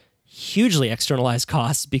prisons. Hugely externalized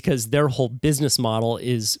costs, because their whole business model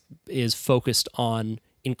is focused on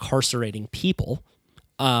incarcerating people.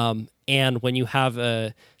 And when you have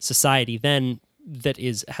a society then that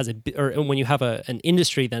when you have an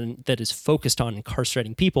industry then that is focused on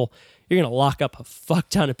incarcerating people, you're going to lock up a fuck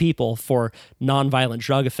ton of people for nonviolent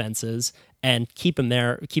drug offenses and keep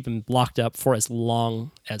them locked up for as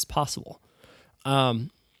long as possible.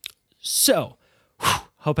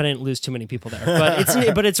 Hope I didn't lose too many people there,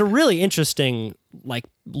 but it's a really interesting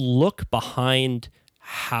look behind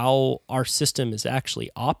how our system is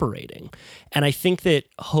actually operating. And I think that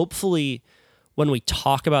hopefully when we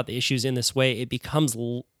talk about the issues in this way, it becomes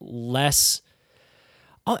less,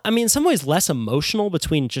 in some ways less emotional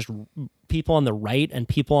between just people on the right and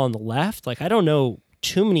people on the left. Like, I don't know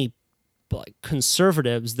too many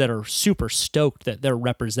conservatives that are super stoked that their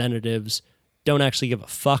representatives don't actually give a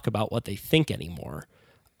fuck about what they think anymore.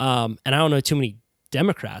 And I don't know too many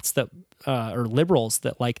Democrats that or liberals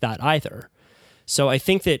that like that either. So I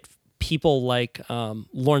think that people like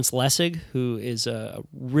Lawrence Lessig, who is a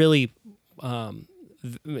really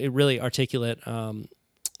articulate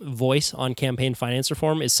voice on campaign finance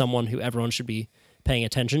reform, is someone who everyone should be paying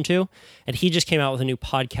attention to. And he just came out with a new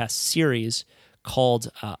podcast series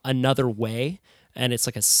called Another Way. And it's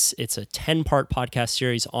a 10-part podcast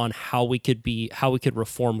series on how we could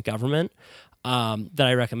reform government. That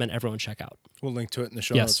I recommend everyone check out. We'll link to it in the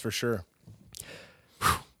show notes for sure.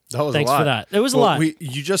 That was Thanks a lot. for that. It was a lot.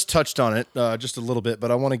 You just touched on it just a little bit,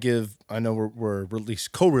 but I want to give. I know we're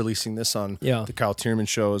co-releasing this on the Kyle Tierman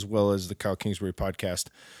Show as well as the Kyle Kingsbury podcast.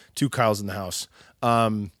 Two Kyles in the house.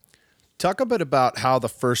 Talk a bit about how the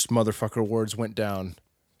first Motherfucker Awards went down.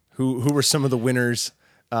 Who were some of the winners,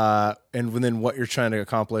 and then what you're trying to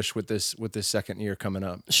accomplish with this second year coming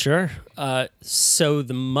up. Sure. So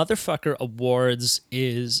the Motherfucker Awards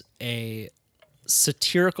is a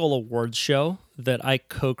satirical awards show that I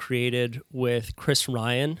co-created with Chris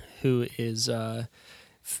Ryan, who is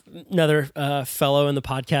another fellow in the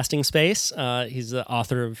podcasting space. He's the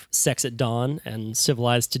author of Sex at Dawn and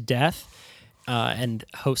Civilized to Death, and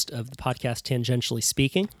host of the podcast Tangentially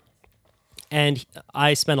Speaking. And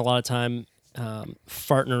I spent a lot of time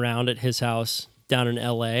farting around at his house down in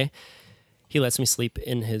LA. He lets me sleep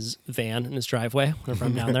in his van in his driveway whenever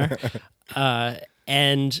I'm down there.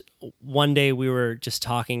 And one day we were just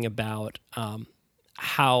talking about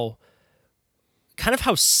how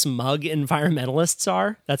smug environmentalists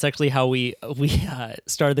are. That's actually how we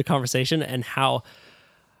started the conversation, and how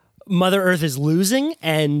Mother Earth is losing,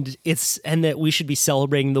 and that we should be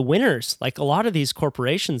celebrating the winners. Like a lot of these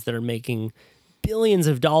corporations that are making billions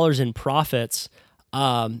of dollars in profits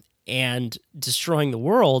and destroying the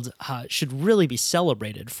world should really be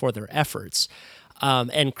celebrated for their efforts.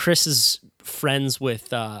 And Chris is friends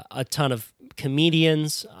with a ton of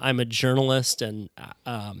comedians. I'm a journalist and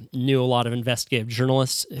knew a lot of investigative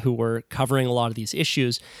journalists who were covering a lot of these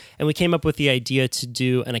issues. And we came up with the idea to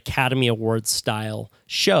do an Academy Awards style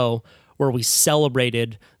show where we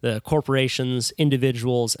celebrated the corporations,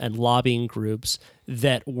 individuals, and lobbying groups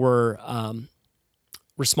that were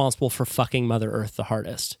responsible for fucking Mother Earth the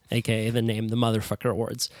hardest, aka the name the Motherfucker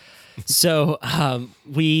Awards. So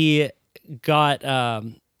we got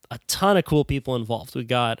a ton of cool people involved. We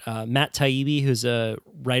got Matt Taibbi, who's a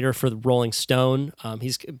writer for the Rolling Stone.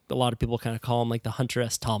 He's a lot of people kind of call him like the Hunter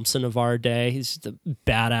S. Thompson of our day. He's the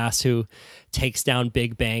badass who takes down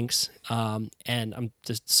big banks. And I'm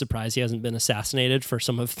just surprised he hasn't been assassinated for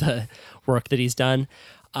some of the work that he's done.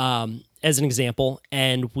 As an example,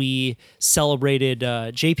 and we celebrated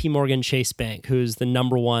JP Morgan Chase Bank, who's the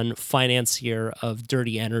number one financier of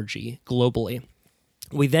dirty energy globally.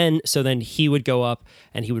 So then he would go up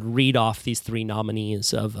and he would read off these three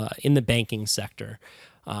nominees of in the banking sector.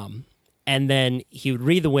 And then he would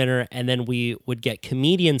read the winner, and then we would get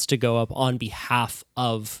comedians to go up on behalf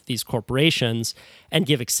of these corporations and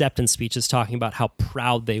give acceptance speeches talking about how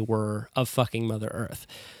proud they were of fucking Mother Earth.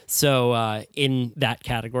 So in that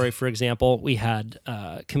category, for example, we had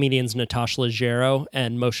comedians Natasha Leggero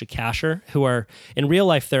and Moshe Kasher, who are, in real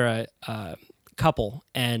life, they're a couple,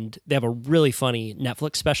 and they have a really funny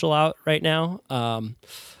Netflix special out right now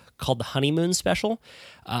called The Honeymoon Special.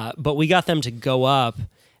 But we got them to go up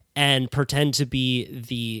and pretend to be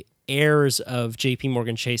the heirs of JP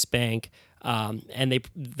Morgan Chase Bank. And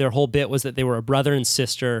their whole bit was that they were a brother and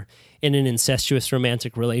sister in an incestuous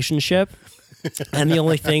romantic relationship. And the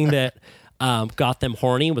only thing that got them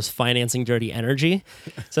horny was financing dirty energy.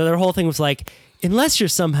 So their whole thing was like, unless you're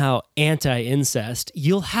somehow anti-incest,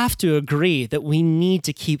 you'll have to agree that we need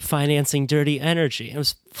to keep financing dirty energy. It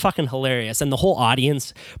was fucking hilarious. And the whole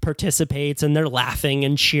audience participates, and they're laughing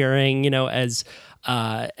and cheering, as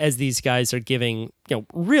these guys are giving,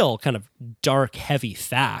 real kind of dark, heavy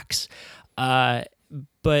facts.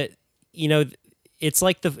 But, it's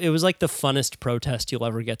like it was like the funnest protest you'll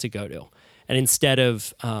ever get to go to. And instead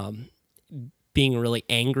of being really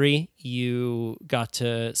angry, you got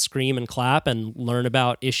to scream and clap and learn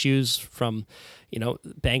about issues from,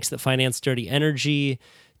 banks that finance dirty energy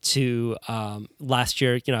to last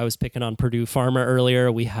year, I was picking on Purdue Pharma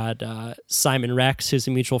earlier. We had Simon Rex, who's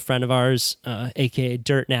a mutual friend of ours, aka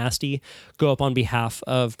Dirt Nasty, go up on behalf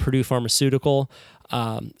of Purdue Pharmaceutical,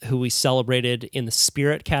 who we celebrated in the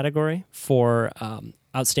spirit category for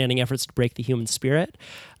outstanding efforts to break the human spirit.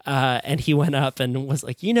 And he went up and was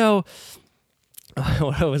like,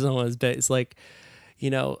 what was on his bit? It's like,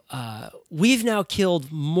 we've now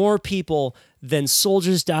killed more people than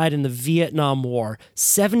soldiers died in the Vietnam War.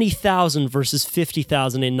 70,000 versus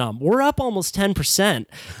 50,000 in Nam. We're up almost 10%.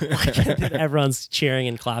 Everyone's cheering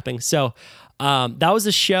and clapping. So that was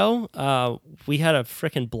a show. We had a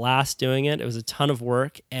freaking blast doing it. It was a ton of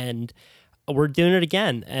work, and we're doing it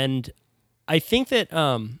again. And I think that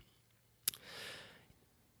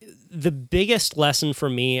the biggest lesson for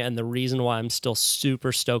me, and the reason why I'm still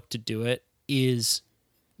super stoked to do it, is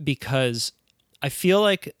because I feel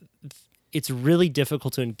like it's really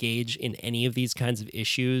difficult to engage in any of these kinds of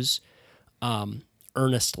issues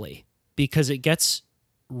earnestly, because it gets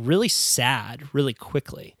really sad really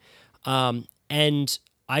quickly. And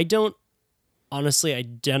I don't honestly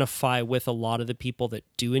identify with a lot of the people that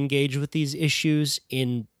do engage with these issues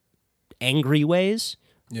in angry ways.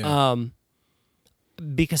 Yeah.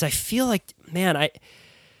 Because I feel like, man,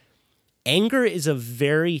 anger is a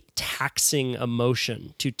very taxing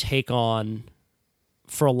emotion to take on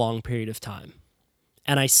for a long period of time.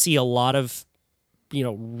 And I see a lot of,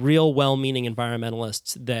 real well-meaning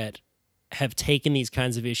environmentalists that have taken these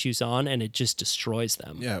kinds of issues on, and it just destroys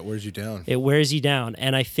them. Yeah, it wears you down. It wears you down.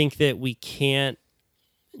 And I think that we can't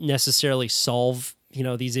necessarily solve,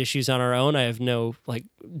 these issues on our own. I have no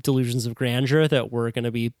delusions of grandeur that we're going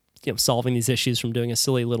to be, solving these issues from doing a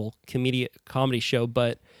silly little comedy show.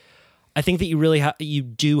 But I think that you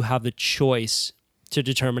do have the choice to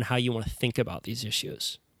determine how you want to think about these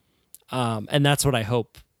issues. And that's what I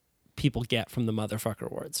hope people get from the Motherfucker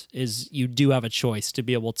Awards, is you do have a choice to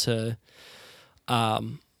be able to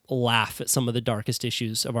laugh at some of the darkest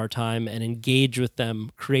issues of our time and engage with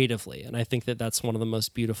them creatively. And I think that that's one of the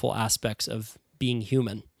most beautiful aspects of being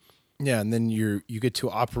human. Yeah, and then you get to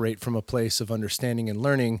operate from a place of understanding and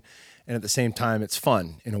learning, and at the same time, it's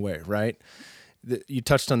fun in a way, right? You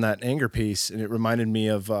touched on that anger piece, and it reminded me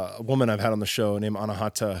of a woman I've had on the show named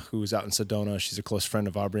Anahata, who's out in Sedona. She's a close friend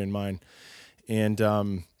of Aubrey and mine. And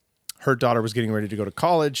her daughter was getting ready to go to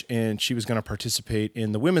college, and she was going to participate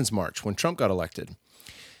in the Women's March when Trump got elected.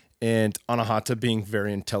 And Anahata, being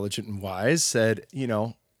very intelligent and wise, said,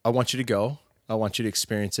 I want you to go. I want you to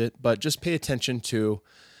experience it, but just pay attention to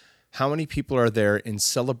how many people are there in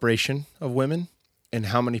celebration of women and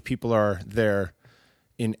how many people are there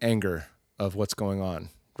in anger of what's going on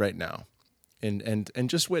right now, and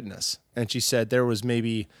just witness. And she said there was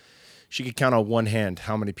maybe, she could count on one hand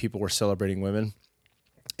how many people were celebrating women,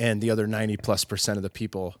 and the other 90+% of the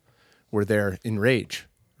people were there in rage,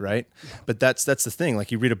 right? But that's the thing.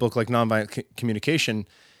 Like, you read a book like Nonviolent Communication,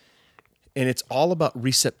 and it's all about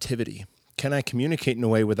receptivity. Can I communicate in a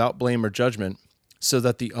way without blame or judgment so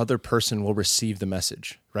that the other person will receive the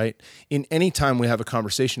message, right? In any time we have a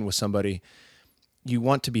conversation with somebody, you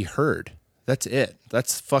want to be heard. That's it.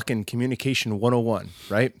 That's fucking communication 101,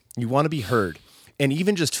 right? You want to be heard. And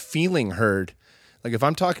even just feeling heard, like if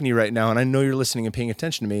I'm talking to you right now and I know you're listening and paying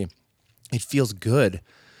attention to me, it feels good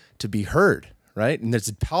to be heard, right? And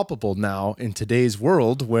it's palpable now in today's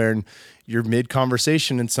world when you're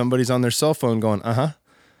mid-conversation and somebody's on their cell phone going,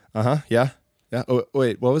 yeah. Oh,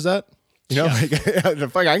 wait, what was that?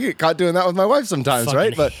 I get caught doing that with my wife sometimes,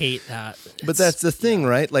 right? But hate that. But that's the thing,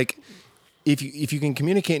 right? Like, if you can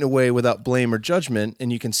communicate in a way without blame or judgment,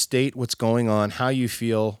 and you can state what's going on, how you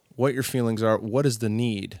feel, what your feelings are, what is the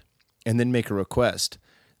need, and then make a request,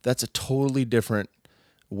 that's a totally different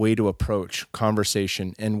way to approach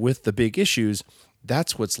conversation. And with the big issues,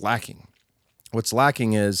 that's what's lacking. What's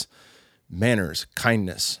lacking is manners,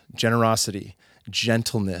 kindness, generosity,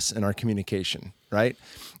 gentleness in our communication, right?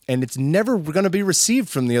 And it's never going to be received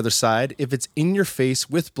from the other side if it's in your face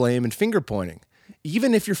with blame and finger pointing.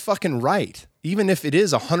 Even if you're fucking right, even if it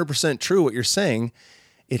is 100% true what you're saying,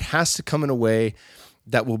 it has to come in a way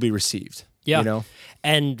that will be received. Yeah.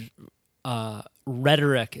 And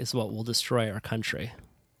rhetoric is what will destroy our country,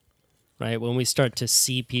 right? When we start to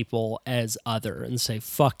see people as other and say,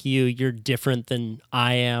 fuck you, you're different than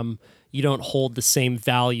I am, you don't hold the same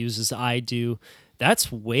values as I do,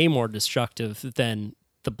 that's way more destructive than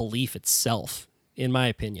the belief itself, in my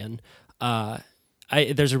opinion.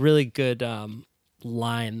 There's a really good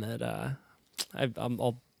line that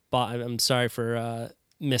I'm sorry for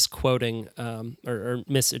misquoting or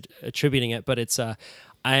misattributing it, but it's I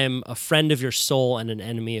am a friend of your soul and an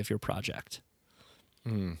enemy of your project.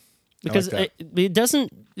 Because like it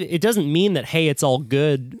doesn't mean that, hey, it's all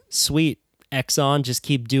good, sweet, Exxon, just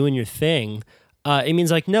keep doing your thing. It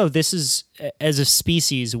means like, no, this is, as a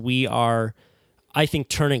species, we are, I think,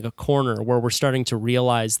 turning a corner where we're starting to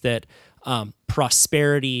realize that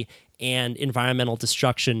prosperity and environmental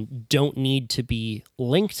destruction don't need to be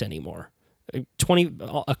linked anymore.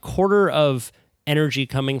 A quarter of energy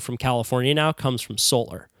coming from California now comes from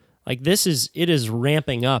solar. Like, it is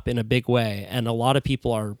ramping up in a big way, and a lot of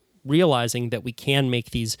people are realizing that we can make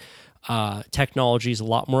these technologies a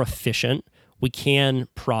lot more efficient. We can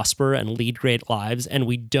prosper and lead great lives, and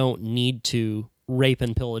we don't need to rape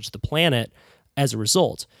and pillage the planet as a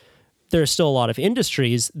result. There are still a lot of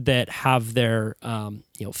industries that have their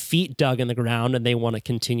feet dug in the ground, and they want to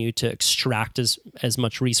continue to extract as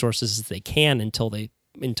much resources as they can until they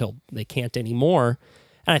can't anymore.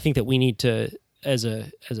 And I think that we need to, as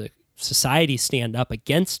a society, stand up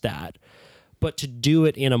against that, but to do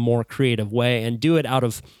it in a more creative way and do it out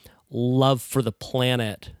of love for the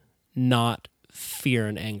planet, not fear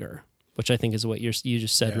and anger, which I think is what you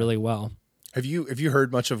just said really well. Have you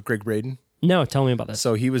heard much of Greg Braden? No, tell me about this.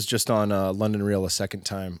 So he was just on London Real a second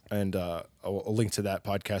time, and I'll link to that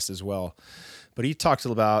podcast as well. But he talked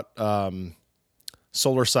about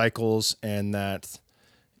solar cycles and that,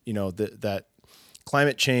 that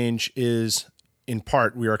climate change is, in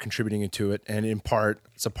part, we are contributing to it, and in part,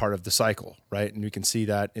 it's a part of the cycle, right? And we can see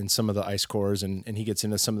that in some of the ice cores, and he gets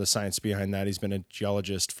into some of the science behind that. He's been a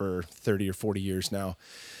geologist for 30 or 40 years now.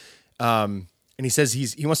 And he says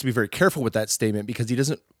he wants to be very careful with that statement because he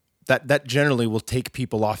doesn't, that generally will take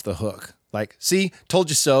people off the hook. Like, see, told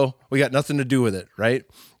you so. We got nothing to do with it, right?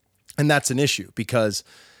 And that's an issue because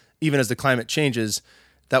even as the climate changes,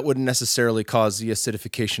 that wouldn't necessarily cause the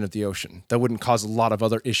acidification of the ocean. That wouldn't cause a lot of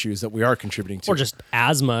other issues that we are contributing to. Or just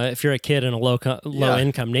asthma. If you're a kid in a low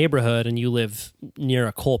income neighborhood and you live near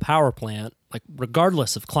a coal power plant, like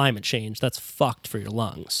regardless of climate change, that's fucked for your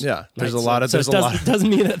lungs. Yeah, there's right? a lot of. So it doesn't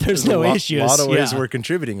mean that there's no issues. A lot of ways we're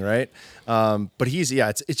contributing, right? But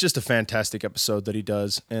it's just a fantastic episode that he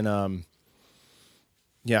does, and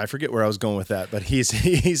I forget where I was going with that, but he's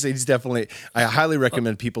definitely. I highly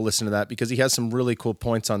recommend people listen to that because he has some really cool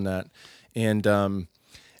points on that, and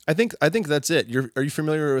I think that's it. Are you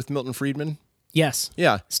familiar with Milton Friedman? Yes.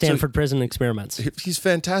 Yeah. Stanford Prison Experiments. He's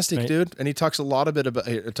fantastic, right? Dude, and he talks a lot about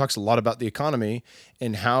the economy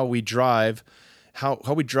and how we drive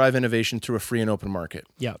innovation through a free and open market.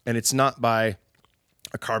 Yeah. And it's not by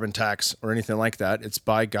a carbon tax or anything like that. It's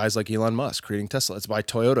by guys like Elon Musk creating Tesla. It's by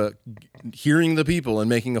Toyota hearing the people and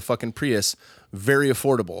making a fucking Prius very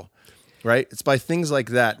affordable, right? It's by things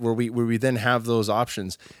like that where we then have those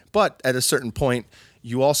options. But at a certain point,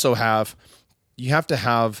 you have to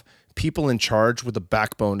have people in charge with a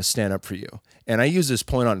backbone to stand up for you. And I use this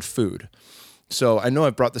point on food. So I know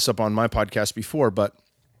I've brought this up on my podcast before, but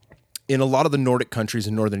in a lot of the Nordic countries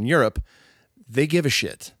in Northern Europe, they give a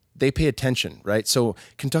shit. They pay attention, right? So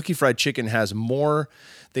Kentucky Fried Chicken have more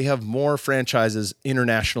franchises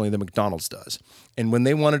internationally than McDonald's does. And when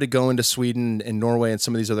they wanted to go into Sweden and Norway and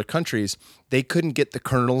some of these other countries, they couldn't get the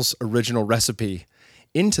Colonel's original recipe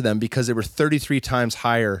into them because they were 33 times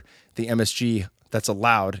higher the MSG that's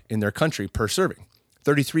allowed in their country per serving.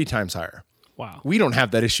 33 times higher. Wow. We don't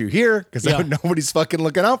have that issue here because nobody's fucking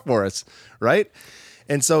looking out for us, right?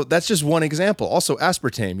 And so that's just one example. Also,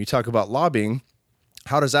 aspartame. You talk about lobbying.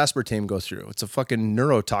 How does aspartame go through? It's a fucking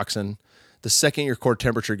neurotoxin. The second your core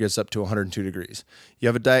temperature gets up to 102 degrees. You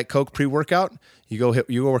have a Diet Coke pre-workout, you go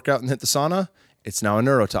work out and hit the sauna, it's now a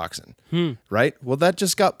neurotoxin, right? Well, that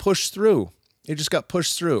just got pushed through. It just got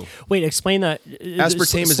pushed through. Wait, explain that.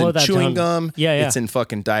 Aspartame is in chewing gum. Yeah. It's in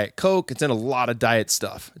fucking Diet Coke. It's in a lot of diet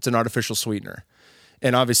stuff. It's an artificial sweetener.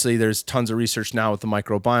 And obviously there's tons of research now with the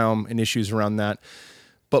microbiome and issues around that.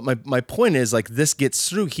 But my point is, like, this gets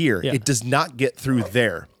through here. Yeah. It does not get through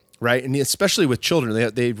there, right? And especially with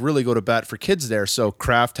children, they really go to bat for kids there. So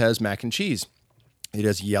Kraft has mac and cheese. It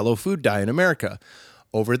has yellow food dye in America.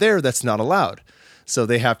 Over there, that's not allowed. So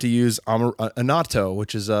they have to use annatto,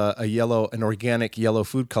 which is an organic yellow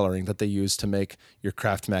food coloring that they use to make your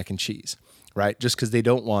Kraft mac and cheese, right? Just because they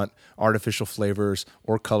don't want artificial flavors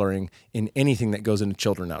or coloring in anything that goes into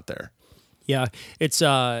children out there. Yeah, it's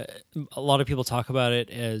a lot of people talk about it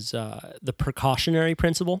as the precautionary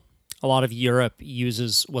principle. A lot of Europe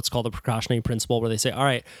uses what's called the precautionary principle, where they say, all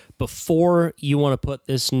right, before you want to put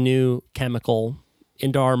this new chemical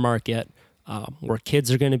into our market, where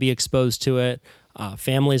kids are going to be exposed to it,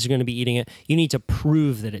 families are going to be eating it, you need to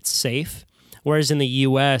prove that it's safe. Whereas in the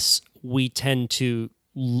U.S., we tend to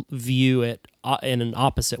view it in an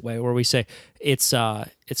opposite way, where we say it's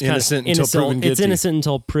innocent until proven guilty. It's innocent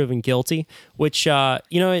until proven guilty, which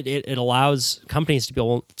it allows companies to be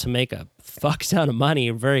able to make a fuck ton of money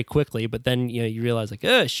very quickly. But then you realize, like,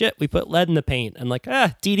 oh shit, we put lead in the paint, and like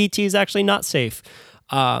DDT is actually not safe.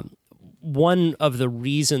 One of the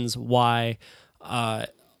reasons why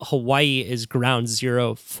Hawaii is ground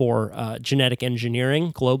zero for genetic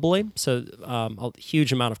engineering globally. So a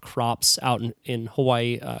huge amount of crops out in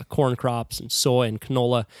Hawaii, corn crops and soy and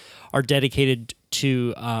canola, are dedicated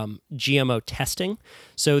to GMO testing.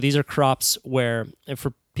 So these are crops where, and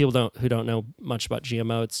for people who don't know much about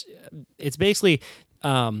GMO, it's basically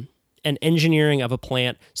an engineering of a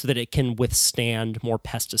plant so that it can withstand more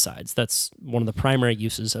pesticides. That's one of the primary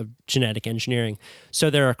uses of genetic engineering. So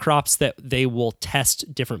there are crops that they will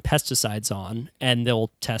test different pesticides on, and they'll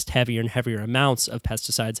test heavier and heavier amounts of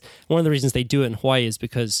pesticides. One of the reasons they do it in Hawaii is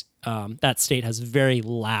because that state has very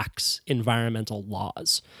lax environmental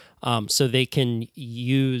laws. So they can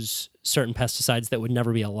use certain pesticides that would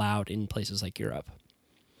never be allowed in places like Europe.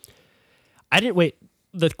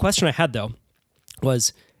 The question I had, though,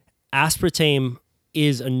 was aspartame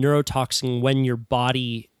is a neurotoxin when your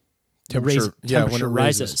body temperature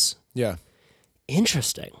rises. Yeah.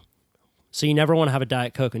 Interesting. So you never want to have a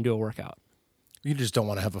Diet Coke and do a workout. You just don't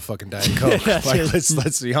want to have a fucking Diet Coke. Like,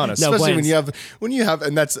 let's be honest. No, Especially when you have,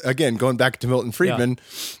 and that's again going back to Milton Friedman.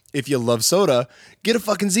 If you love soda, get a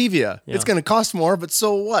fucking Zevia. Yeah. It's going to cost more, but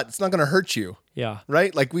so what? It's not going to hurt you. Yeah.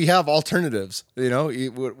 Right? Like we have alternatives. You know,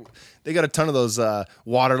 they got a ton of those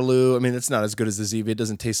Waterloo. I mean, it's not as good as the Zevia. It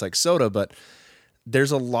doesn't taste like soda, but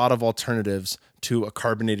there's a lot of alternatives to a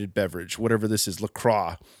carbonated beverage, whatever this is,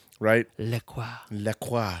 LaCroix, right? LaCroix.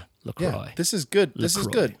 LaCroix. LaCroix. Yeah, this is good. This is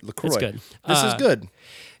good. LaCroix. It's good. This is good.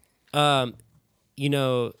 You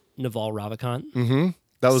know Naval Ravikant? Mm-hmm.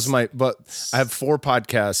 That was but I have 4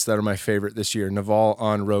 podcasts that are my favorite this year. Naval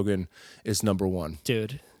on Rogan is number 1.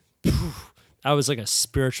 Dude, that was like a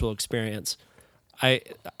spiritual experience.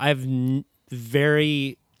 I've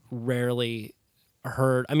very rarely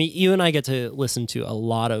heard, I mean, you and I get to listen to a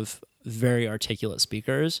lot of very articulate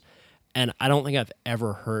speakers, and I don't think I've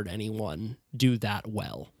ever heard anyone do that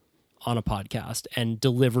well on a podcast and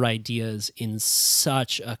deliver ideas in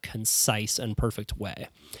such a concise and perfect way.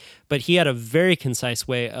 But he had a very concise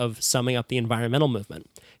way of summing up the environmental movement.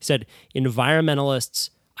 He said, environmentalists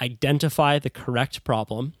identify the correct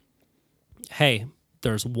problem. Hey,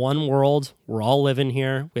 there's one world. We're all living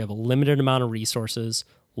here. We have a limited amount of resources.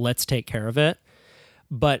 Let's take care of it.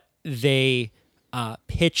 But they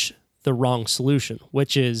pitch the wrong solution,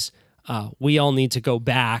 which is we all need to go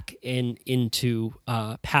back into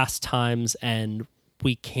past times, and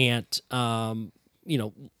we can't,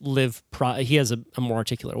 live. He has a more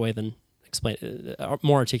articulate way than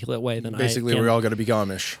Basically, we're all going to be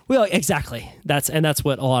Amish. Well, exactly. That's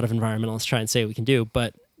what a lot of environmentalists try and say we can do.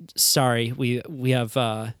 But sorry, we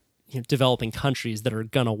have developing countries that are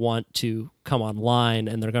going to want to come online,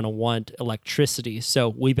 and they're going to want electricity. So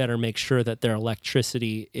we better make sure that their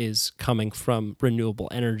electricity is coming from renewable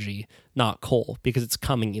energy, not coal, because it's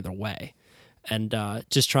coming either way. And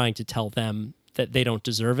just trying to tell them that they don't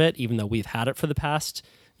deserve it, even though we've had it for the past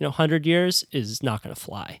 100 years, is not going to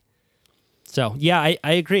fly. So yeah,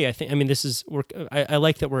 I agree. I I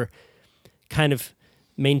like that we're kind of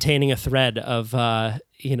maintaining a thread of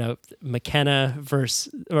McKenna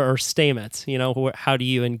versus or Stamets. How do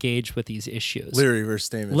you engage with these issues? Leary versus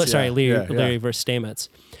Stamets. Leary versus Stamets.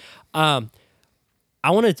 I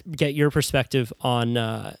want to get your perspective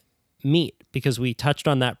on meat, because we touched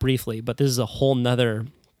on that briefly, but this is a whole nother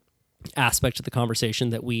aspect of the conversation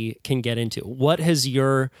that we can get into. What has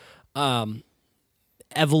your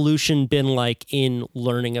evolution been like in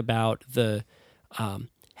learning about the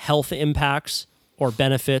health impacts or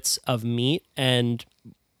benefits of meat, and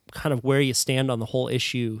kind of where you stand on the whole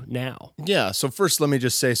issue now? Yeah. So first, let me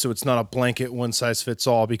just say, so it's not a blanket one size fits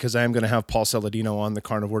all, because I am going to have Paul Saladino on, the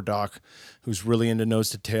carnivore doc, who's really into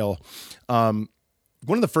nose to tail.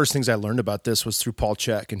 One of the first things I learned about this was through Paul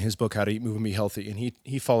Chek and his book, How to Eat, Move, and Be Healthy. And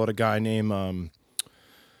he followed a guy named, don't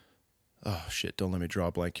let me draw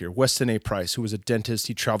a blank here, Weston A. Price, who was a dentist.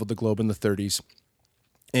 He traveled the globe in the 30s.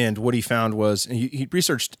 And what he found was, he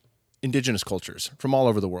researched indigenous cultures from all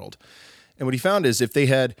over the world. And what he found is if they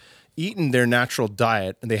had eaten their natural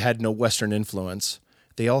diet and they had no Western influence,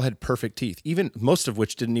 they all had perfect teeth, even most of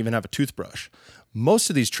which didn't even have a toothbrush. Most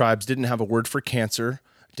of these tribes didn't have a word for cancer,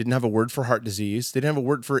 didn't have a word for heart disease. They didn't have a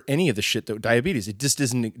word for any of the shit that diabetes. It just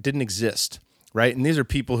didn't exist, right? And these are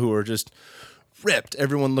people who are just ripped.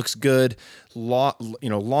 Everyone looks good, long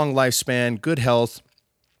lifespan, good health.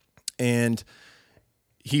 And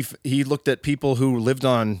he looked at people who lived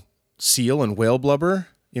on seal and whale blubber,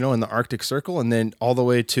 in the Arctic Circle, and then all the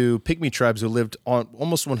way to pygmy tribes who lived on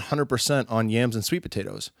almost 100% on yams and sweet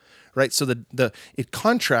potatoes, right? So it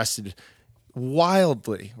contrasted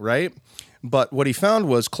wildly, right? But what he found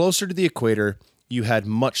was closer to the equator, you had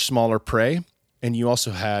much smaller prey, and you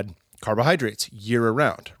also had carbohydrates year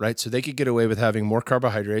around, right? So they could get away with having more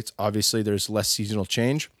carbohydrates. Obviously, there's less seasonal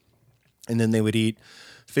change. And then they would eat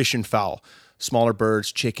fish and fowl, smaller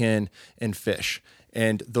birds, chicken, and fish.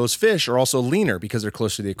 And those fish are also leaner because they're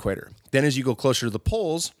closer to the equator. Then as you go closer to the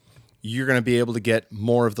poles, you're going to be able to get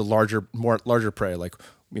more of the larger prey. Like,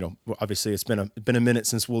 obviously it's been a minute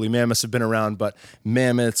since woolly mammoths have been around, but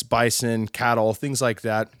mammoths, bison, cattle, things like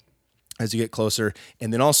that as you get closer.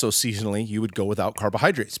 And then also seasonally, you would go without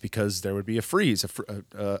carbohydrates because there would be a freeze,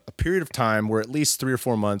 a period of time where at least 3 or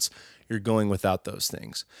 4 months you're going without those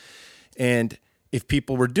things. And if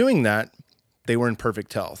people were doing that, they were in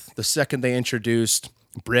perfect health. The second they introduced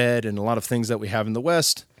bread and a lot of things that we have in the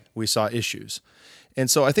West, we saw issues.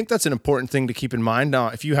 And so I think that's an important thing to keep in mind. Now,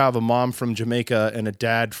 if you have a mom from Jamaica and a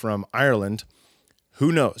dad from Ireland,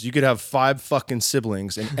 who knows? You could have 5 fucking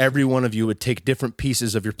siblings and every one of you would take different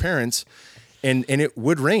pieces of your parents and it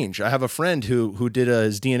would range. I have a friend who did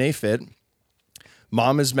his DNA fit,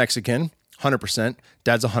 Mom is Mexican, 100%.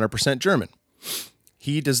 Dad's 100% German.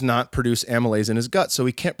 He does not produce amylase in his gut, so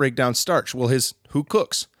he can't break down starch. Well, who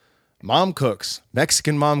cooks? Mom cooks.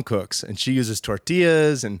 Mexican mom cooks, and she uses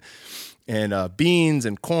tortillas and beans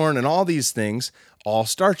and corn and all these things, all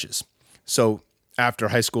starches. So after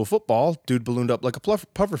high school football, dude ballooned up like a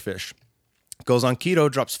pufferfish. Goes on keto,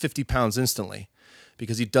 drops 50 pounds instantly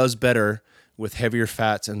because he does better with heavier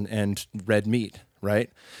fats and red meat, right?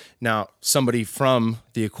 Now, somebody from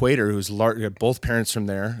the equator who's both parents from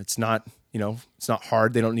there, it's not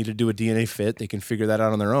hard. They don't need to do a DNA fit. They can figure that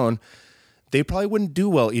out on their own. They probably wouldn't do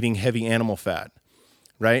well eating heavy animal fat,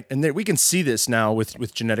 right? And we can see this now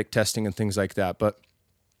with genetic testing and things like that. But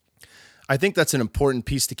I think that's an important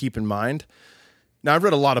piece to keep in mind. Now, I've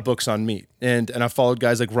read a lot of books on meat, and I've followed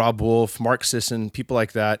guys like Rob Wolf, Mark Sisson, people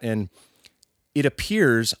like that, and it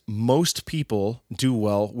appears most people do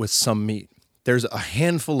well with some meat. There's a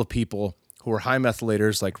handful of people who are high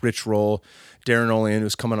methylators like Rich Roll, Darren Olean,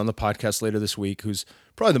 who's coming on the podcast later this week, who's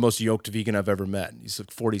probably the most yoked vegan I've ever met. He's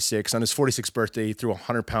like 46. On his 46th birthday, he threw a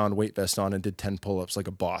 100-pound weight vest on and did 10 pull-ups like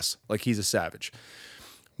a boss. Like, he's a savage.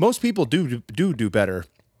 Most people do better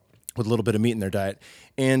with a little bit of meat in their diet.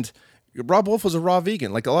 And Rob Wolf was a raw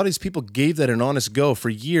vegan. Like, a lot of these people gave that an honest go for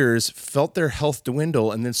years, felt their health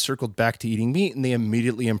dwindle, and then circled back to eating meat, and they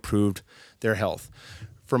immediately improved their health.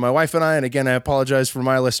 For my wife and I, and again, I apologize for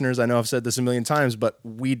my listeners. I know I've said this a million times, but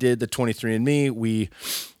we did the 23andMe.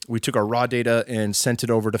 We took our raw data and sent it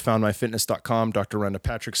over to foundmyfitness.com, Dr. Rhonda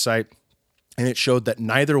Patrick's site, and it showed that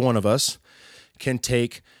neither one of us can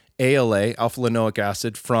take ALA, alpha-linoleic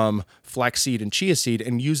acid, from flaxseed and chia seed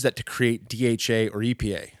and use that to create DHA or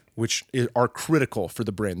EPA, which are critical for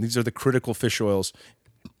the brain. These are the critical fish oils.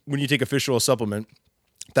 When you take a fish oil supplement,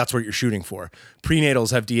 that's what you're shooting for.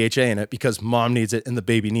 Prenatals have DHA in it because mom needs it and the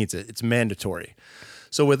baby needs it. It's mandatory.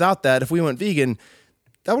 So without that, if we went vegan,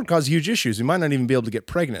 that would cause huge issues. We might not even be able to get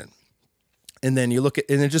pregnant. And then you look at,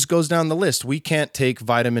 and it just goes down the list. We can't take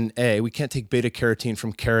vitamin A. We can't take beta carotene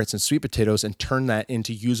from carrots and sweet potatoes and turn that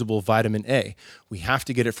into usable vitamin A. We have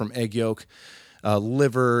to get it from egg yolk,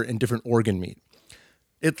 liver, and different organ meat.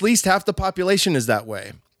 At least half the population is that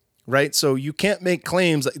way, right? So you can't make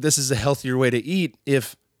claims like this is a healthier way to eat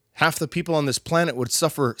if half the people on this planet would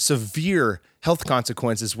suffer severe health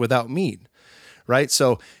consequences without meat, right?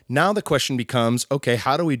 So now the question becomes, okay,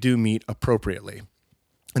 how do we do meat appropriately?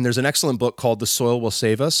 And there's an excellent book called The Soil Will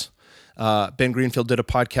Save Us. Ben Greenfield did a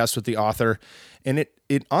podcast with the author, and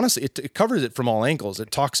it honestly covers it from all angles.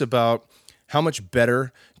 It talks about how much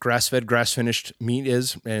better grass-fed, grass-finished meat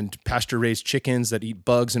is, and pasture-raised chickens that eat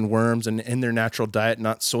bugs and worms and in their natural diet,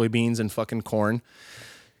 not soybeans and fucking corn.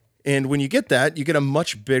 And when you get that, you get a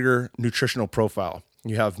much bigger nutritional profile.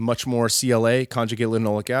 You have much more CLA, conjugated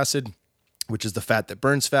linoleic acid, which is the fat that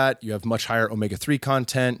burns fat. You have much higher omega-3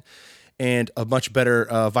 content and a much better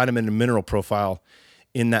vitamin and mineral profile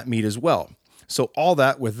in that meat as well. So all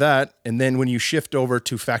that with that, and then when you shift over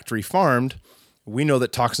to factory farmed, we know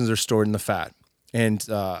that toxins are stored in the fat. And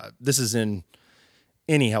this is in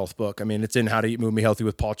any health book. I mean, it's in How to Eat, Move, Be Healthy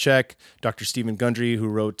with Paul Chek. Dr. Stephen Gundry, who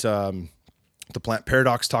wrote The Plant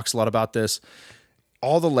Paradox, talks a lot about this.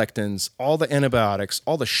 All the lectins, all the antibiotics,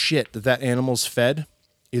 all the shit that animal's fed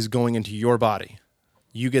is going into your body.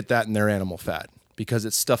 You get that in their animal fat because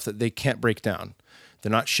it's stuff that they can't break down.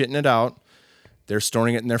 They're not shitting it out. They're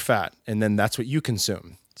storing it in their fat. And then that's what you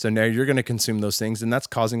consume. So now you're going to consume those things, and that's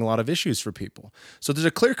causing a lot of issues for people. So there's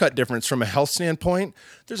a clear-cut difference from a health standpoint.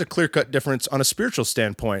 There's a clear-cut difference on a spiritual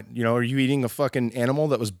standpoint. You know, are you eating a fucking animal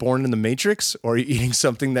that was born in the Matrix, or are you eating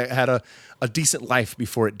something that had a decent life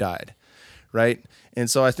before it died, right? And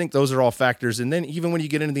so I think those are all factors. And then even when you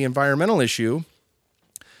get into the environmental issue,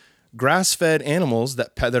 grass-fed animals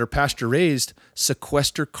that are pasture-raised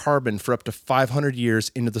sequester carbon for up to 500 years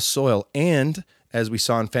into the soil. And as we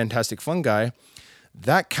saw in Fantastic Fungi,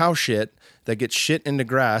 that cow shit that gets shit into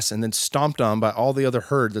grass and then stomped on by all the other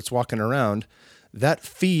herd that's walking around, that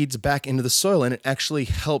feeds back into the soil, and it actually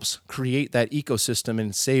helps create that ecosystem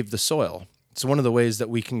and save the soil. It's one of the ways that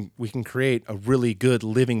we can create a really good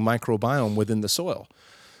living microbiome within the soil.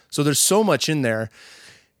 So there's so much in there,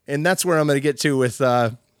 and that's where I'm going to get to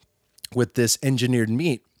with this engineered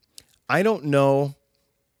meat. I don't know.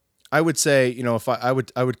 I would say, you know, if I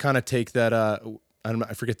would kind of take that.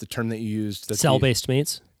 I forget the term that you used. Cell-based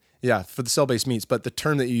meats? Yeah, for the cell-based meats, but the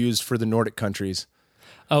term that you used for the Nordic countries.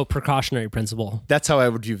 Oh, precautionary principle. That's how I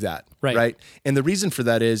would view that. Right. And the reason for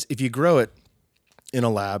that is if you grow it in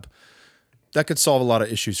a lab, that could solve a lot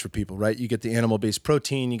of issues for people, right? You get the animal-based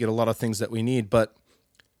protein, you get a lot of things that we need, but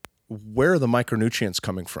where are the micronutrients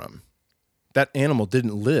coming from? That animal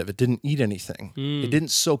didn't live. It didn't eat anything. It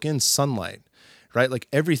didn't soak in sunlight, right? Like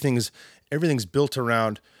everything's built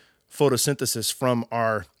around photosynthesis from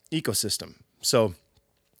our ecosystem. So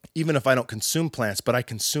even if I don't consume plants, but I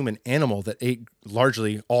consume an animal that ate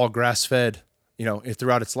largely all grass-fed,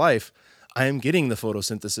 throughout its life, I am getting the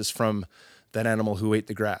photosynthesis from that animal who ate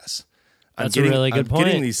the grass. That's a really good point. I'm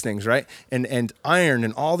getting these things, right? And iron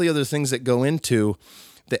and all the other things that go into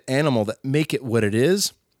the animal that make it what it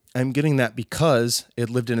is, I'm getting that because it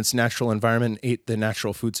lived in its natural environment and ate the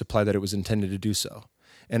natural food supply that it was intended to do so.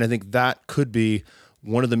 And I think that could be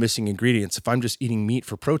one of the missing ingredients. If I'm just eating meat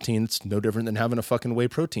for protein, it's no different than having a fucking whey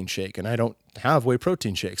protein shake. And I don't have whey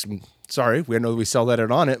protein shakes. I'm sorry, we know we sell that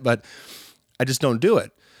on it, but I just don't do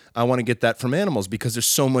it. I want to get that from animals because there's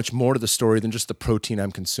so much more to the story than just the protein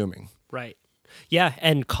I'm consuming. Right. Yeah,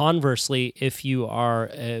 and conversely, if you are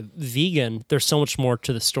a vegan, there's so much more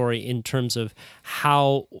to the story in terms of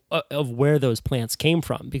where those plants came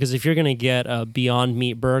from. Because if you're going to get a Beyond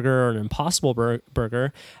Meat burger or an Impossible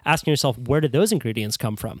burger, asking yourself, where did those ingredients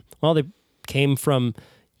come from? Well, they came from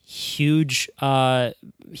huge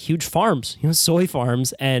farms, soy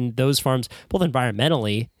farms, and those farms, both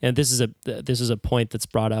environmentally, and this is a point that's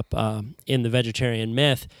brought up in the vegetarian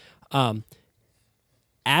myth.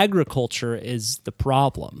 Agriculture is the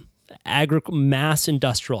problem. Mass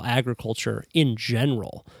industrial agriculture in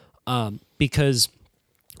general, because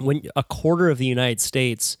when a quarter of the United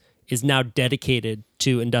States is now dedicated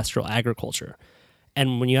to industrial agriculture,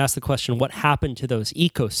 and when you ask the question, what happened to those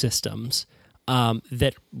ecosystems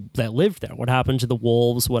that lived there? What happened to the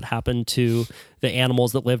wolves? What happened to the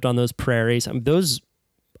animals that lived on those prairies? I mean,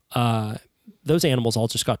 those animals all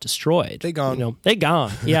just got destroyed. They gone. They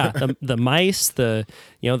gone. Yeah, the mice, the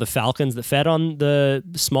falcons that fed on the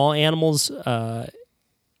small animals,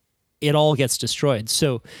 it all gets destroyed.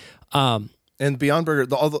 So, and Beyond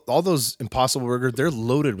Burger, all those Impossible Burgers, they're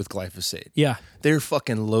loaded with glyphosate. Yeah, they're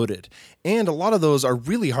fucking loaded, and a lot of those are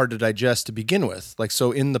really hard to digest to begin with. Like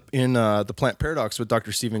so, in the Plant Paradox with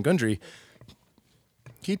Dr. Stephen Gundry,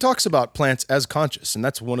 he talks about plants as conscious, and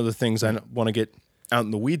that's one of the things I want to get out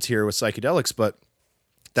in the weeds here with psychedelics, but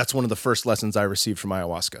that's one of the first lessons I received from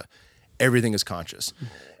ayahuasca. Everything is conscious.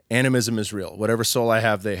 Animism is real. Whatever soul I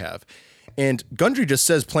have, they have. And Gundry just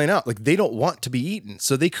says plain out, like they don't want to be eaten.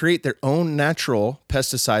 So they create their own natural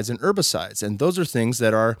pesticides and herbicides. And those are things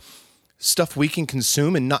that are stuff we can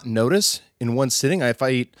consume and not notice in one sitting. If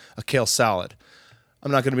I eat a kale salad,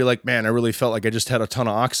 I'm not going to be like, man, I really felt like I just had a ton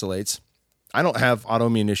of oxalates. I don't have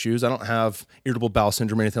autoimmune issues. I don't have irritable bowel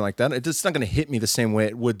syndrome or anything like that. It's not going to hit me the same way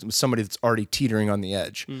it would with somebody that's already teetering on the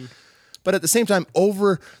edge. But at the same time,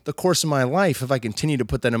 over the course of my life, if I continue to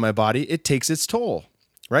put that in my body, it takes its toll,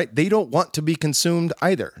 right? They don't want to be consumed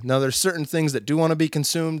either. Now, there's certain things that do want to be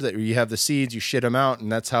consumed, that you have the seeds, you shit them out,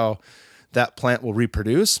 and that's how that plant will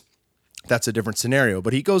reproduce. That's a different scenario,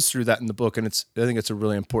 but he goes through that in the book, and I think it's a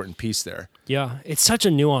really important piece there. Yeah, it's such a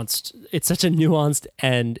nuanced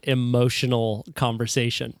and emotional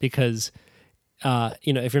conversation because,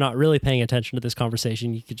 if you're not really paying attention to this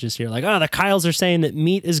conversation, you could just hear like, oh, the Kyles are saying that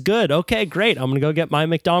meat is good. Okay, great. I'm going to go get my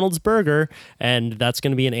McDonald's burger, and that's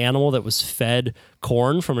going to be an animal that was fed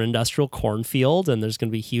corn from an industrial cornfield, and there's going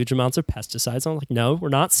to be huge amounts of pesticides. I'm like, no, we're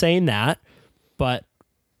not saying that, but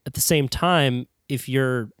at the same time, if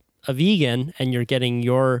you're a vegan and you're getting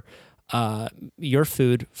your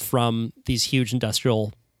food from these huge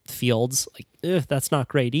industrial fields, like that's not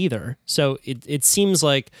great either. So it seems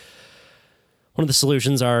like one of the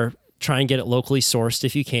solutions are try and get it locally sourced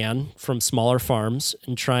if you can from smaller farms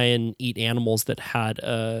and try and eat animals that had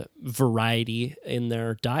a variety in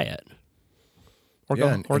their diet. Or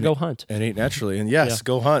go hunt. And eat naturally. And yes,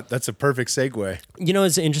 go hunt. That's a perfect segue.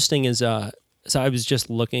 As interesting as so I was just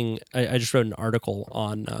looking, I just wrote an article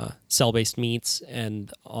on cell-based meats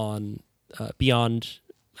and on Beyond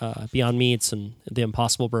Meats and the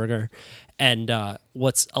Impossible Burger. And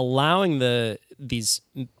what's allowing these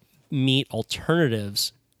meat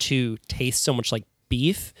alternatives to taste so much like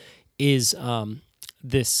beef is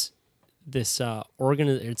this organ.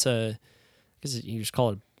 It's I guess you just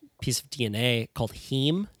call it a piece of DNA called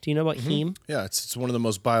heme. Do you know about heme? Yeah, it's one of the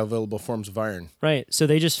most bioavailable forms of iron. Right. So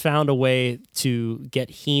they just found a way to get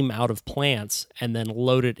heme out of plants and then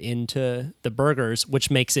load it into the burgers,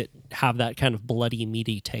 which makes it have that kind of bloody,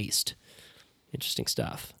 meaty taste. Interesting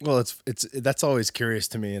stuff. Well, that's always curious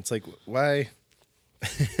to me. It's like, why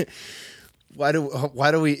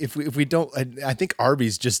do we if we don't? I think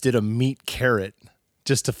Arby's just did a meat carrot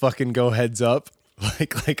just to fucking go heads up.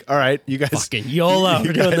 Like, all right, you guys fucking YOLO.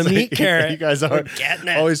 We're doing the meat carrot. You guys are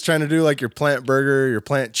always trying to do like your plant burger, your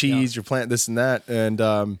plant cheese, your plant this and that, and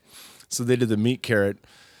so they did the meat carrot.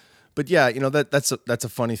 But yeah, that's a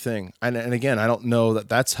funny thing, and again, I don't know that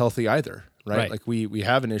that's healthy either. right? Like we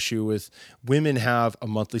have an issue with women have a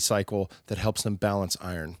monthly cycle that helps them balance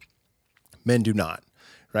iron. Men do not,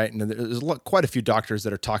 right? And there's quite a few doctors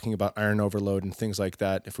that are talking about iron overload and things like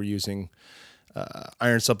that. If we're using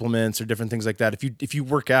iron supplements or different things like that, if you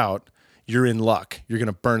work out, you're in luck. You're going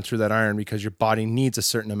to burn through that iron because your body needs a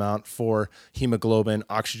certain amount for hemoglobin,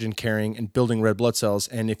 oxygen carrying, and building red blood cells.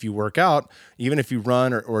 And if you work out, even if you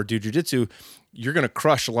run or do jujitsu, you're going to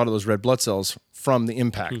crush a lot of those red blood cells from the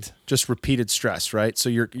impact, just repeated stress, right?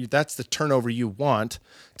 So that's the turnover you want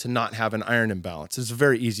to not have an iron imbalance. It's a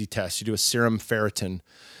very easy test. You do a serum ferritin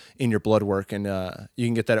in your blood work, and you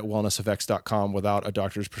can get that at wellnessfx.com without a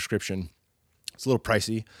doctor's prescription. It's a little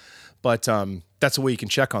pricey, but that's a way you can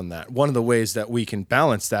check on that. One of the ways that we can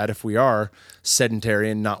balance that if we are sedentary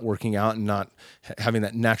and not working out and not having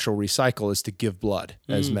that natural recycle is to give blood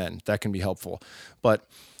as men. That can be helpful. But,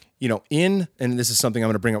 and this is something I'm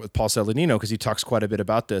going to bring up with Paul Saladino because he talks quite a bit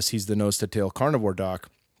about this. He's the nose to tail carnivore doc,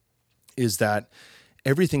 is that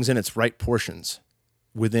everything's in its right portions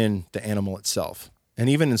within the animal itself. And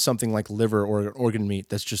even in something like liver or organ meat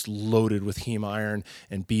that's just loaded with heme iron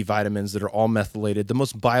and B vitamins that are all methylated, the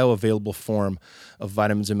most bioavailable form of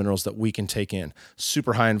vitamins and minerals that we can take in,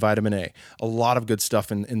 super high in vitamin A, a lot of good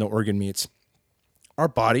stuff in the organ meats. Our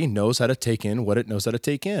body knows how to take in what it knows how to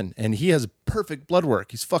take in. And he has perfect blood work.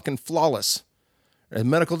 He's fucking flawless. A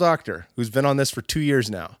medical doctor who's been on this for 2 years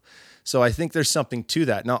now. So I think there's something to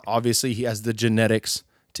that. Now, obviously, he has the genetics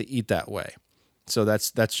to eat that way. So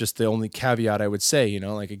that's just the only caveat I would say,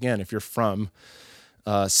 like, again, if you're from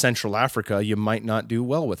Central Africa, you might not do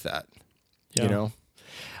well with that, I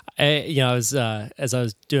was as I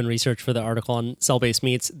was doing research for the article on cell-based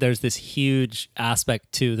meats, there's this huge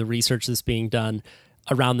aspect to the research that's being done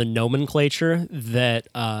around the nomenclature that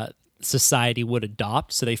society would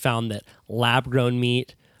adopt. So they found that lab-grown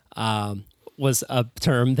meat was a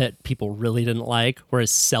term that people really didn't like,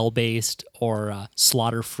 whereas cell-based or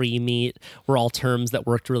slaughter-free meat were all terms that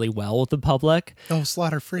worked really well with the public. Oh,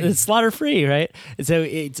 slaughter-free. It's slaughter-free, right? And so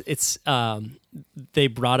it's they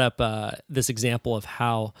brought up this example of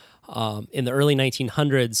how in the early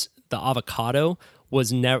 1900s, the avocado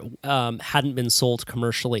was hadn't been sold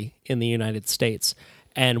commercially in the United States.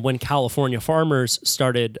 And when California farmers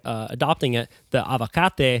started adopting it, the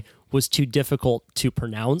avocate was too difficult to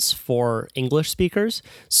pronounce for English speakers.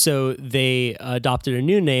 So they adopted a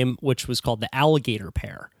new name, which was called the alligator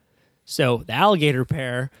pear. So the alligator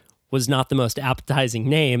pear was not the most appetizing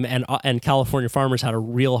name, and California farmers had a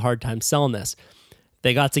real hard time selling this.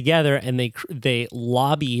 They got together and they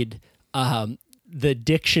lobbied the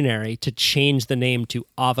dictionary to change the name to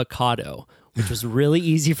avocado, which was really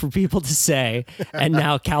easy for people to say. And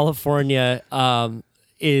now California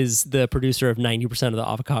is the producer of 90% of the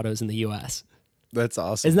avocados in the U.S. That's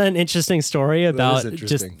awesome. Isn't that an interesting story about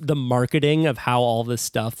interesting. just the marketing of how all this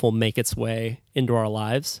stuff will make its way into our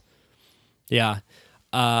lives? Yeah.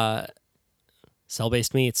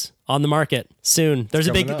 Cell-based meats on the market soon. There's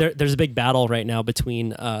a big battle right now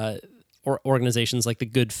between organizations like the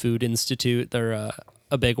Good Food Institute. They're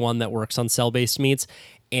a big one that works on cell-based meats,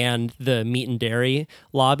 and the meat and dairy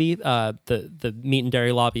lobby. The meat and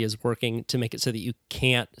dairy lobby is working to make it so that you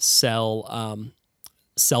can't sell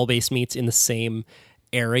cell-based meats in the same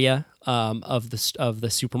area of the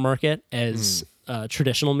supermarket as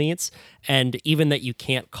traditional meats, and even that you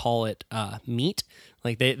can't call it meat.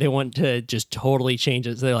 Like they want to just totally change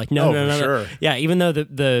it. So they're like, no. Sure. Yeah, even though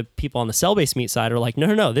the people on the cell-based meat side are like,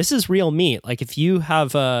 no, this is real meat. Like if you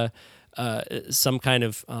have some kind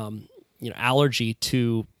of allergy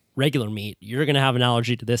to regular meat, you're going to have an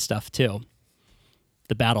allergy to this stuff too.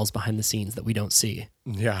 The battles behind the scenes that we don't see.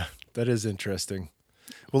 Yeah, that is interesting.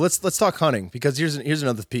 Well, let's talk hunting, because here's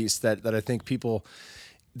another piece that I think people.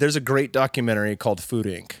 There's a great documentary called Food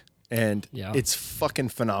Inc. And it's fucking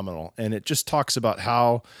phenomenal. And it just talks about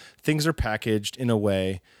how things are packaged in a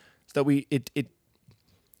way that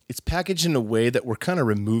it's packaged in a way that we're kind of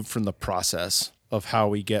removed from the process of how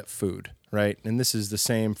we get food, right? And this is the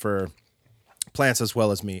same for plants as well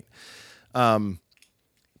as meat.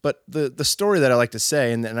 But the story that I like to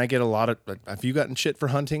say, and I get a lot of, have you gotten shit for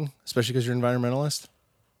hunting, especially because you're an environmentalist?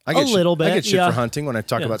 I get little bit. I get shit for hunting when I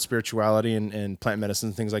talk about spirituality and plant medicine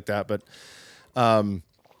and things like that. But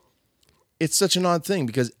it's such an odd thing,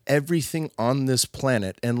 because everything on this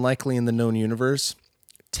planet, and likely in the known universe,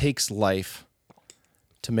 takes life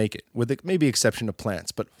to make it, with maybe exception of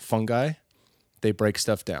plants. But fungi, they break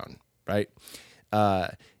stuff down, right?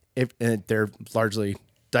 And they're largely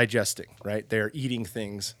digesting, right? They're eating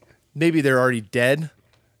things. Maybe they're already dead.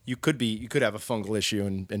 You could have a fungal issue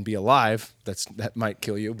and be alive. That might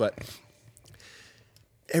kill you, but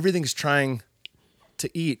everything's trying to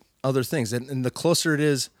eat other things. And the closer it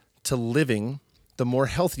is to living, the more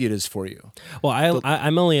healthy it is for you. Well,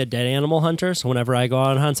 I'm only a dead animal hunter, so whenever I go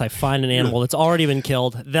on hunts, I find an animal that's already been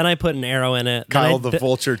killed. Then I put an arrow in it. Kyle the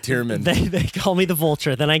Vulture Tierman. They call me the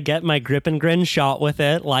Vulture. Then I get my grip and grin shot with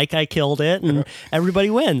it, like I killed it, and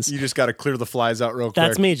everybody wins. You just got to clear the flies out real quick.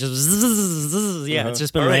 That's me. Just zzz. Yeah, it's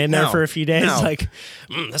just been laying there for a few days. Like,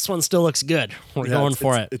 this one still looks good. We're going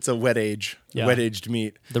for it. It's a wet aged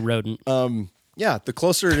meat. The rodent. Yeah, the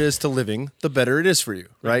closer it is to living, the better it is for you,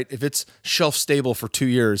 right? If it's shelf stable for 2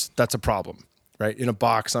 years, that's a problem, right? In a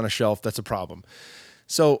box on a shelf, that's a problem.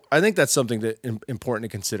 So I think that's something that important to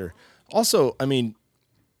consider. Also, I mean,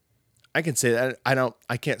 I can say that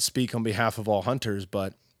I can't speak on behalf of all hunters,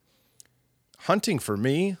 but hunting for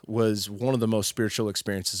me was one of the most spiritual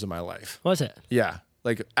experiences of my life. Was it? Yeah,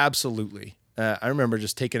 like absolutely. I remember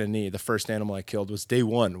just taking a knee. The first animal I killed was day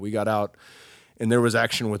one. We got out and there was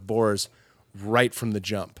action with boars right from the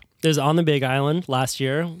jump. It was on the Big Island last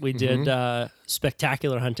year. We did a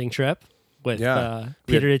spectacular hunting trip with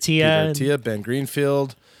Peter Attia. Ben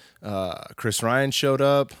Greenfield, Chris Ryan showed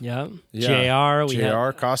up. Yep. Yeah. JR.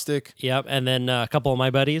 JR, Caustic. Yep. And then a couple of my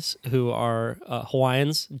buddies who are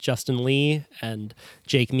Hawaiians, Justin Lee and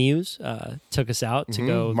Jake Muse, took us out to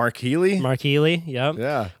go. Mark Healy. Yep.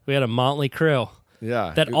 Yeah. We had a motley crew.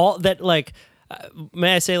 Yeah.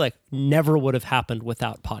 May I say, never would have happened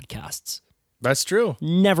without podcasts. That's true.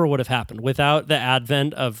 Never would have happened without the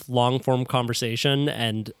advent of long form conversation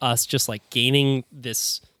and us just gaining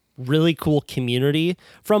this really cool community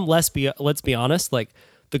from, let's be honest,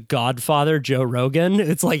 the Godfather Joe Rogan.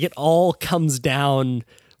 It's it all comes down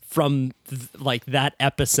from that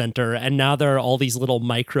epicenter, and now there are all these little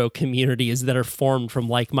micro communities that are formed from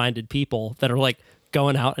like-minded people that are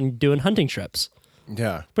going out and doing hunting trips.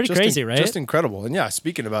 Yeah. Pretty crazy, right? Just incredible. And yeah,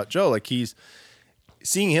 speaking about Joe,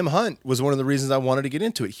 seeing him hunt was one of the reasons I wanted to get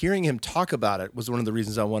into it. Hearing him talk about it was one of the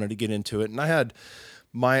reasons I wanted to get into it. And I had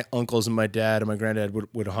my uncles and my dad and my granddad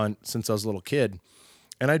would hunt since I was a little kid.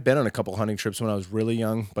 And I'd been on a couple hunting trips when I was really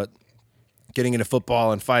young, but getting into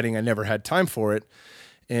football and fighting, I never had time for it.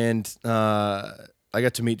 And I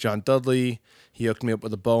got to meet John Dudley. He hooked me up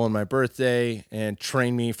with a bow on my birthday and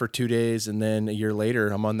trained me for 2 days. And then a year later,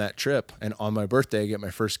 I'm on that trip. And on my birthday, I get my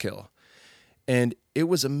first kill. And it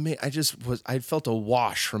was amazing. I felt a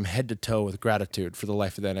wash from head to toe with gratitude for the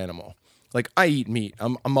life of that animal. I eat meat.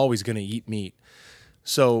 I'm always going to eat meat.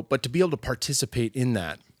 So, but to be able to participate in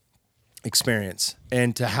that experience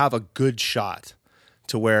and to have a good shot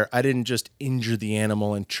to where I didn't just injure the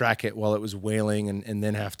animal and track it while it was wailing and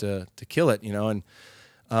then have to kill it, and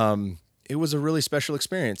it was a really special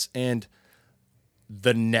experience. And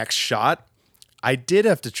the next shot, I did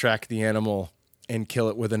have to track the animal and kill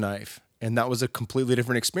it with a knife. And that was a completely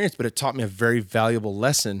different experience, but it taught me a very valuable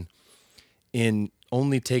lesson in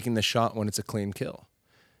only taking the shot when it's a clean kill,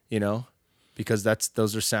 because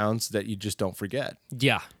those are sounds that you just don't forget.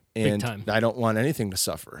 Yeah, and big time. I don't want anything to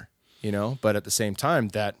suffer, but at the same time,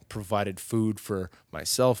 that provided food for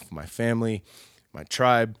myself, my family, my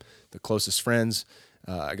tribe, the closest friends.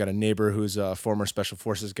 I got a neighbor who's a former Special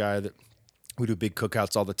Forces guy that we do big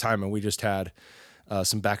cookouts all the time, and we just had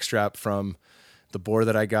some backstrap from the boar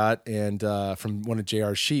that I got and from one of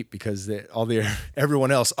JR's sheep because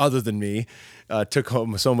everyone else other than me took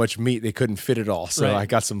home so much meat they couldn't fit it all. So right. I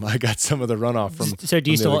got some of the runoff from. So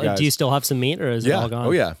do you still have some meat, or is it all gone?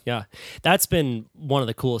 Oh yeah. Yeah. That's been one of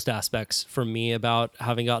the coolest aspects for me about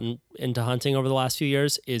having gotten into hunting over the last few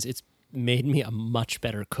years is it's made me a much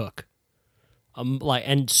better cook.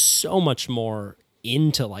 And so much more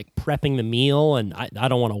into prepping the meal, and I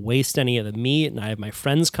don't want to waste any of the meat, and I have my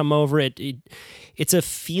friends come over. It's a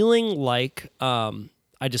feeling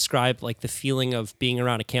I describe the feeling of being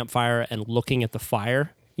around a campfire and looking at the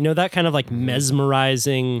fire. That kind of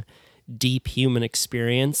mesmerizing, deep human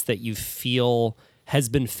experience that you feel has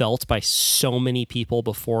been felt by so many people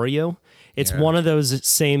before you. It's one of those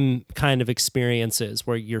same kind of experiences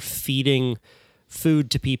where you're feeding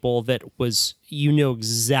food to people that was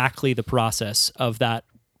exactly the process of that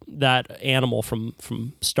animal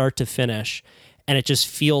from start to finish, and it just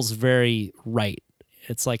feels very right.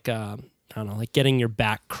 It's I don't know, getting your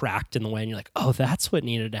back cracked in the way, and you're oh, that's what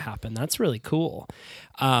needed to happen. That's really cool.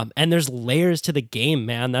 And there's layers to the game,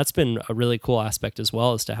 man. That's been a really cool aspect as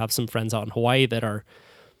well, is to have some friends out in Hawaii that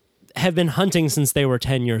have been hunting since they were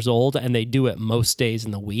 10 years old, and they do it most days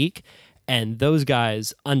in the week. And those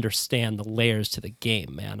guys understand the layers to the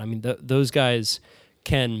game, man. I mean, those guys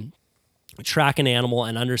can track an animal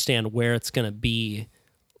and understand where it's going to be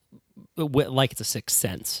like it's a sixth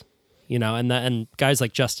sense, and guys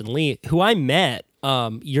like Justin Lee, who I met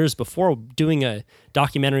years before doing a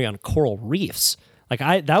documentary on coral reefs.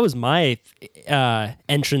 that was my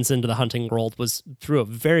entrance into the hunting world, was through a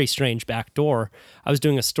very strange back door. I was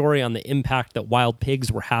doing a story on the impact that wild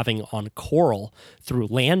pigs were having on coral through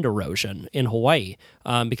land erosion in Hawaii,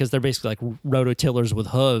 because they're basically like rototillers with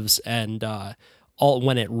hooves, and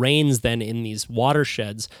when it rains then in these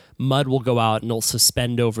watersheds, mud will go out and it'll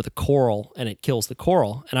suspend over the coral and it kills the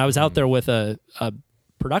coral. And I was out there with a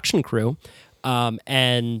production crew,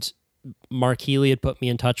 and Mark Healy had put me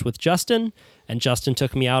in touch with Justin, and Justin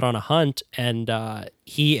took me out on a hunt, and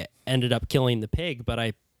he ended up killing the pig. But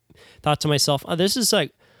I thought to myself, oh, this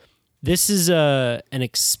is an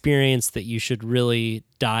experience that you should really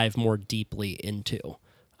dive more deeply into.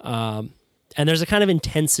 And there's a kind of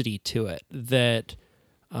intensity to it that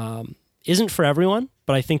isn't for everyone,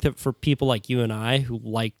 but I think that for people like you and I who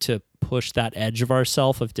like to push that edge of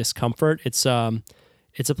ourself of discomfort, it's a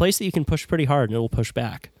place that you can push pretty hard and it will push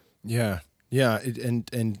back. Yeah.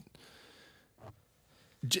 And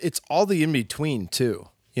it's all the in between too.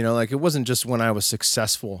 You know, like it wasn't just when I was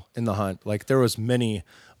successful in the hunt. Like there was many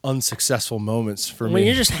unsuccessful moments for me. When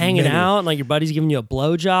you're just hanging out and like your buddy's giving you a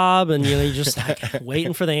blowjob and you're just like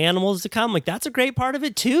waiting for the animals to come, like that's a great part of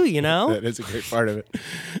it too, you know? That is a great part of it.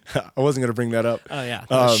 I wasn't going to bring that up. Oh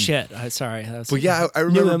yeah, shit. Sorry. But yeah, I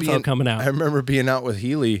remember being coming out. I remember being out with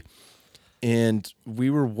Healy, and we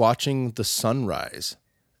were watching the sunrise,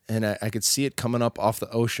 and I could see it coming up off the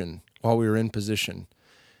ocean while we were in position.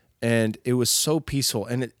 And it was so peaceful.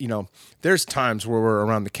 And, it, you know, there's times where we're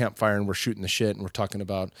around the campfire and we're shooting the shit and we're talking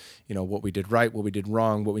about, you know, what we did right, what we did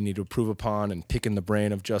wrong, what we need to improve upon, and picking the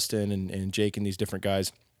brain of Justin and Jake and these different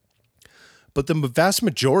guys. But the vast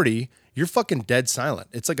majority, you're fucking dead silent.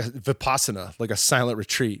 It's like a vipassana, like a silent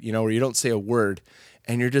retreat, you know, where you don't say a word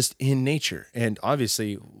and you're just in nature. And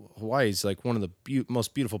obviously, Hawaii is like one of the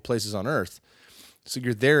most beautiful places on earth. So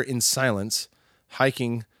you're there in silence,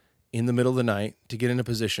 hiking in the middle of the night to get in a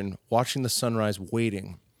position, watching the sunrise,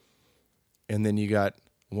 waiting. And then you got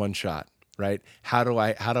one shot, right? How do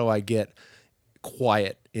I get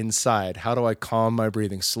quiet inside? How do I calm my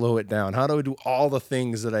breathing, slow it down? How do I do all the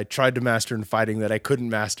things that I tried to master in fighting that I couldn't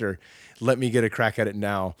master? Let me get a crack at it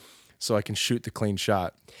now so I can shoot the clean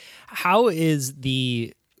shot. How is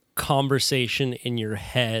the conversation in your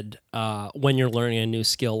head when you're learning a new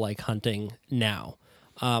skill like hunting now?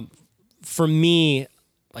 For me,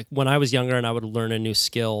 like when I was younger and I would learn a new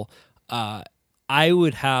skill, I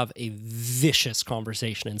would have a vicious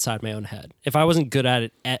conversation inside my own head. If I wasn't good at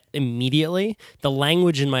it immediately, the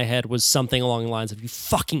language in my head was something along the lines of, you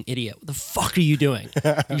fucking idiot. What the fuck are you doing?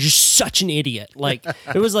 You're just such an idiot. Like,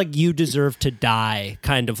 it was like, you deserve to die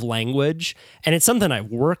kind of language. And it's something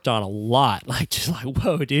I've worked on a lot. Like, just like,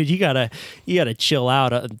 whoa, dude, you gotta chill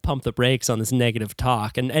out and pump the brakes on this negative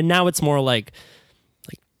talk. And now it's more like,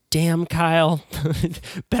 damn, Kyle,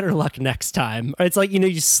 better luck next time. It's like, you know,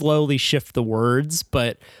 you slowly shift the words,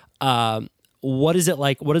 but what is it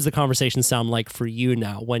like? What does the conversation sound like for you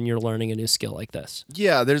now when you're learning a new skill like this?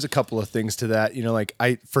 Yeah, there's a couple of things to that. You know, like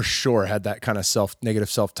I for sure had that kind of negative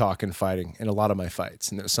self-talk in fighting in a lot of my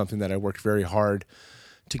fights. And it was something that I worked very hard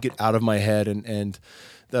to get out of my head. And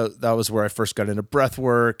that was where I first got into breath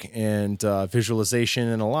work and visualization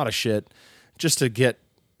and a lot of shit just to get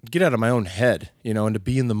out of my own head, you know, and to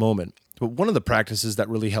be in the moment. But one of the practices that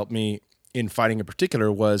really helped me in fighting in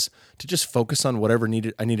particular was to just focus on whatever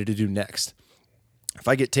I needed to do next. If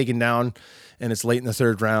I get taken down and it's late in the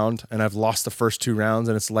third round and I've lost the first two rounds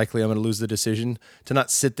and it's likely I'm going to lose the decision, to not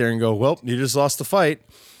sit there and go, well, you just lost the fight.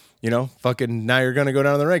 You know, fucking now you're going to go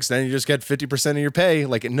down in the ranks. Then you just get 50% of your pay.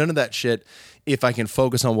 Like none of that shit if I can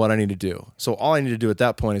focus on what I need to do. So all I need to do at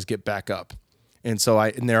that point is get back up. And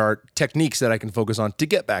there are techniques that I can focus on to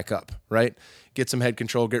get back up, right? Get some head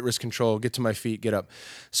control, get wrist control, get to my feet, get up.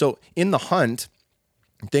 So in the hunt,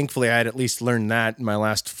 thankfully I had at least learned that in my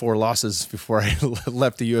last 4 losses before I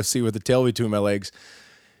left the UFC with the tail between my legs.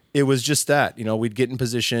 It was just that, you know, we'd get in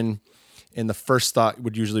position and the first thought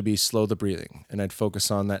would usually be slow the breathing. And I'd focus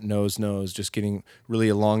on that nose, just getting really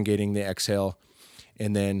elongating the exhale,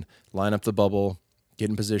 and then line up the bubble, get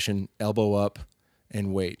in position, elbow up,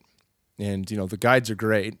 and wait. And, you know, the guides are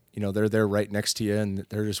great. You know, they're there right next to you and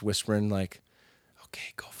they're just whispering like,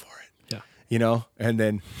 okay, go for it. Yeah. You know, and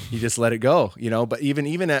then you just let it go, you know. But even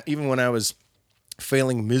when I was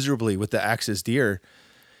failing miserably with the Axis deer,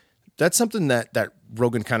 that's something that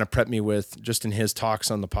Rogan kind of prepped me with just in his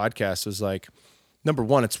talks on the podcast, was like, number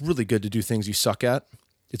one, it's really good to do things you suck at.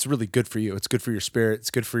 It's really good for you. It's good for your spirit.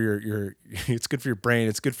 It's good for your it's good for your brain.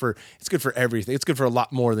 It's good for everything. It's good for a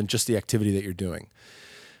lot more than just the activity that you're doing.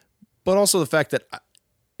 But also the fact that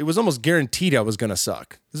it was almost guaranteed I was going to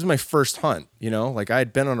suck. This is my first hunt, you know? Like I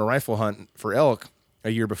had been on a rifle hunt for elk a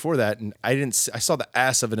year before that, and I saw the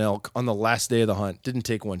ass of an elk on the last day of the hunt. Didn't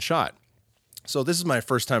take one shot. So this is my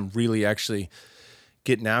first time really actually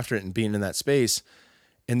getting after it and being in that space.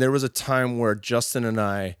 And there was a time where Justin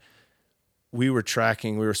and we were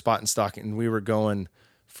spot and stalking, and we were going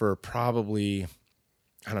for probably,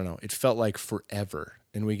 I don't know, it felt like forever.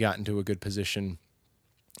 And we got into a good position,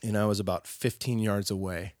 and I was about 15 yards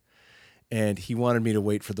away, and he wanted me to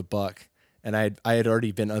wait for the buck. And I had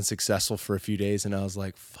already been unsuccessful for a few days, and I was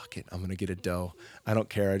like, fuck it, I'm going to get a doe. I don't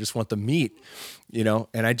care. I just want the meat,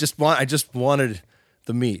 and I just wanted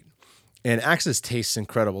the meat. And Axis tastes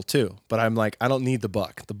incredible too, but I'm like, I don't need the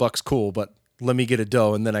buck. The buck's cool, but let me get a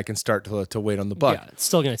doe, and then I can start to wait on the buck. Yeah, it's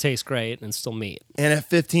still going to taste great and still meat. And at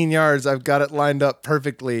 15 yards, I've got it lined up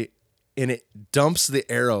perfectly, and it dumps the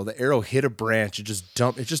arrow. The arrow hit a branch. It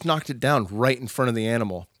just knocked it down right in front of the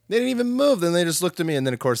animal. They didn't even move. Then they just looked at me, and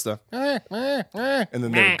then of course and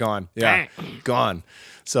then they were gone. Yeah, gone.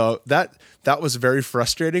 So that was very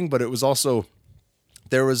frustrating, but it was also,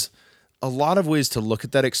 there was a lot of ways to look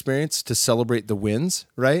at that experience to celebrate the wins,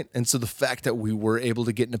 right? And so the fact that we were able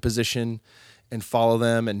to get in a position and follow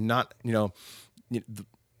them, and not,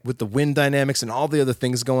 with the wind dynamics and all the other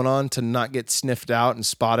things going on, to not get sniffed out and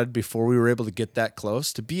spotted before we were able to get that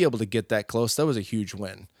close, that was a huge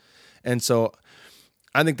win. And so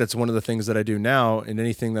I think that's one of the things that I do now in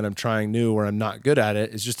anything that I'm trying new where I'm not good at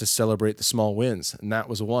it, is just to celebrate the small wins. And that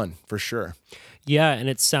was one for sure. Yeah. And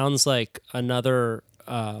it sounds like another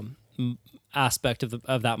aspect of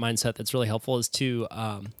that mindset that's really helpful is to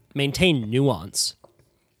maintain nuance.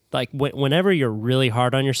 Like whenever you're really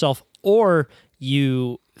hard on yourself, or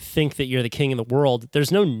you think that you're the king of the world,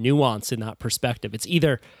 there's no nuance in that perspective. It's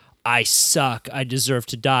either I suck, I deserve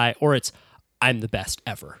to die, or it's I'm the best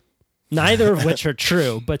ever. Neither of which are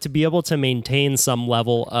true, but to be able to maintain some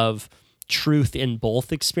level of truth in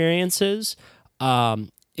both experiences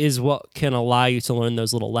is what can allow you to learn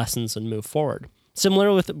those little lessons and move forward.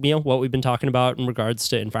 Similar with what we've been talking about in regards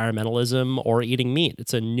to environmentalism or eating meat.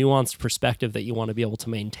 It's a nuanced perspective that you want to be able to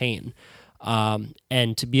maintain.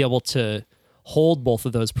 And to be able to hold both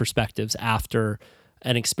of those perspectives after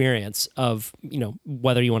an experience of,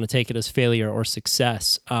 whether you want to take it as failure or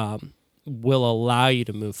success, will allow you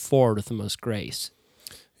to move forward with the most grace.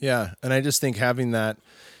 Yeah. And I just think having that,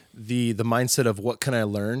 the mindset of what can I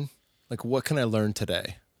learn? Like, what can I learn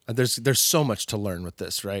today? There's so much to learn with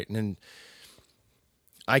this, right? And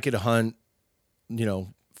I could hunt,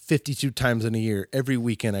 52 times in a year. Every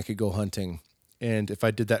weekend I could go hunting. And if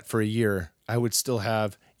I did that for a year, I would still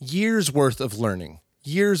have years more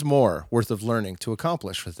worth of learning to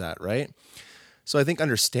accomplish with that, right? So I think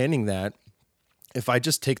understanding that, if I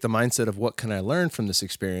just take the mindset of what can I learn from this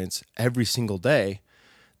experience every single day,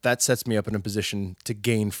 that sets me up in a position to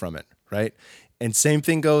gain from it, right? And same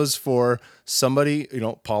thing goes for somebody,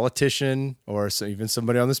 politician, or even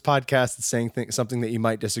somebody on this podcast that's saying something that you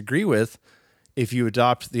might disagree with. If you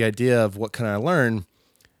adopt the idea of what can I learn,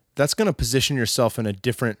 that's going to position yourself in a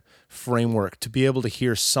different framework to be able to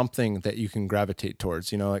hear something that you can gravitate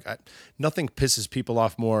towards. Nothing pisses people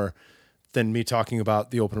off more than me talking about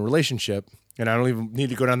the open relationship. And I don't even need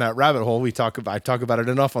to go down that rabbit hole. I talk about it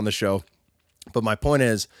enough on the show. But my point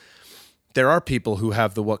is, there are people who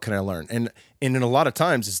have the what can I learn? And in a lot of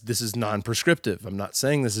times, this is non-prescriptive. I'm not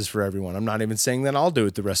saying this is for everyone. I'm not even saying that I'll do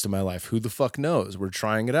it the rest of my life. Who the fuck knows? We're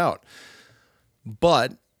trying it out.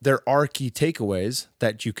 But there are key takeaways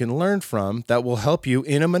that you can learn from that will help you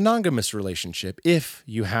in a monogamous relationship if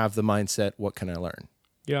you have the mindset, what can I learn?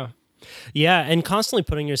 Yeah. Yeah, and constantly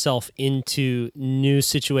putting yourself into new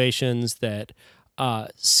situations that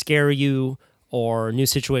scare you, or new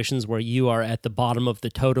situations where you are at the bottom of the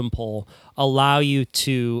totem pole, allow you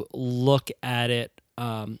to look at it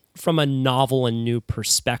from a novel and new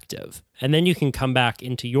perspective. And then you can come back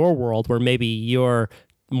into your world where maybe you're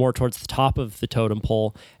more towards the top of the totem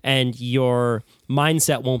pole, and your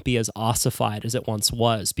mindset won't be as ossified as it once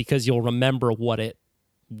was, because you'll remember what it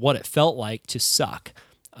felt like to suck.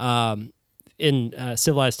 In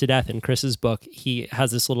Civilized to Death, in Chris's book, he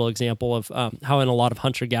has this little example of how in a lot of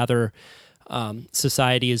hunter-gatherer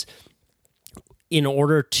societies, in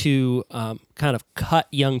order to kind of cut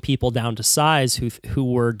young people down to size who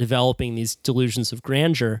were developing these delusions of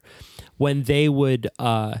grandeur, when they would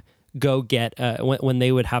when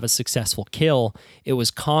they would have a successful kill, it was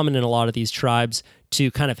common in a lot of these tribes to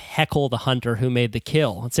kind of heckle the hunter who made the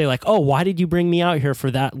kill and say like, oh, why did you bring me out here for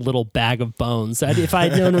that little bag of bones? If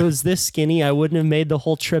I'd known it was this skinny, I wouldn't have made the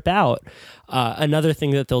whole trip out. Another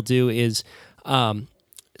thing that they'll do is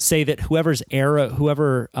say that whoever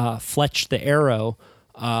fletched the arrow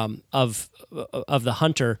of the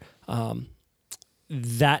hunter,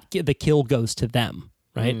 that the kill goes to them.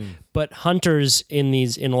 right? But hunters in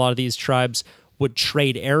a lot of these tribes would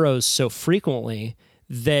trade arrows so frequently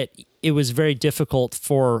that it was very difficult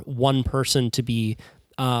for one person to be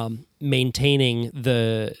maintaining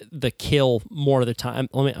the kill more of the time.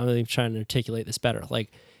 I'm trying to articulate this better.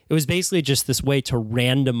 Like, it was basically just this way to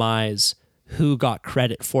randomize who got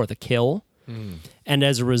credit for the kill. And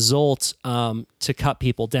as a result, to cut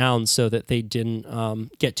people down so that they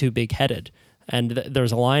didn't get too big-headed. And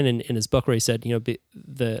there's a line in his book where he said,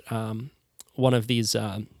 that one of these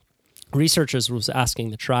researchers was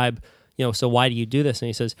asking the tribe, so why do you do this? And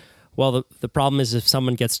he says, well, the problem is if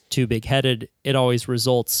someone gets too big-headed, it always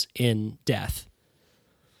results in death.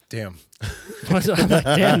 Damn. I'm like,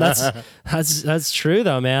 damn, that's true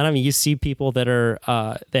though, man. I mean, you see people that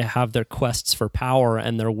are they have their quests for power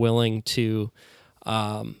and they're willing to,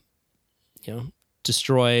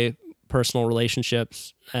 destroy personal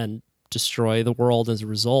relationships and destroy the world as a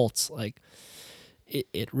result. Like,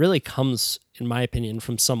 it really comes, in my opinion,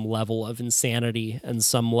 from some level of insanity and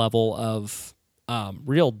some level of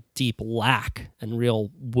real deep lack and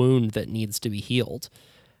real wound that needs to be healed.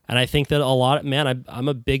 And I think that I'm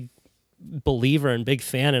a big believer and big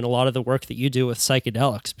fan in a lot of the work that you do with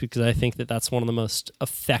psychedelics, because I think that that's one of the most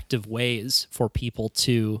effective ways for people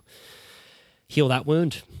to heal that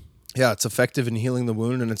wound. Yeah, it's effective in healing the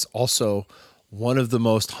wound, and it's also one of the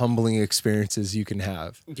most humbling experiences you can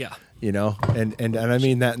have. Yeah. And I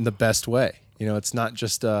mean that in the best way. It's not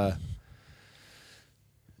just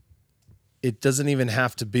it doesn't even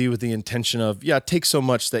have to be with the intention of, take so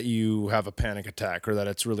much that you have a panic attack or that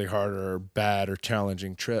it's really hard or bad or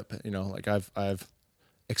challenging trip. Like I've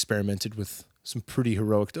experimented with some pretty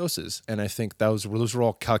heroic doses, and I think those were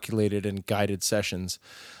all calculated and guided sessions.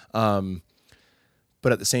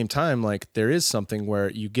 But at the same time, like, there is something where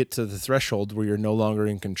you get to the threshold where you're no longer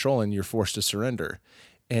in control and you're forced to surrender.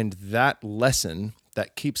 And that lesson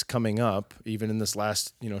that keeps coming up, even in this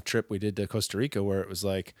last, trip we did to Costa Rica, where it was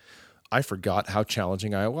like, I forgot how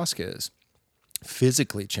challenging ayahuasca is.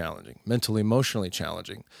 Physically challenging, mentally, emotionally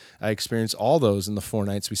challenging. I experienced all those in the 4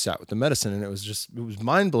 nights we sat with the medicine, and it was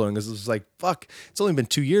mind blowing, because it was like, fuck, it's only been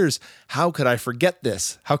 2 years. How could I forget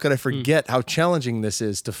this? How could I forget how challenging this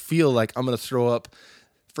is, to feel like I'm going to throw up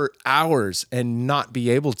for hours and not be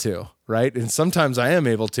able to, right? And sometimes I am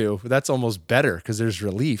able to. That's almost better because there's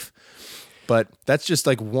relief. But that's just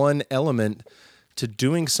like one element to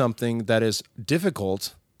doing something that is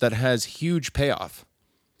difficult that has huge payoff.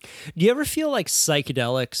 Do you ever feel like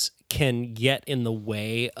psychedelics can get in the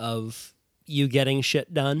way of you getting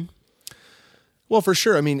shit done? Well, for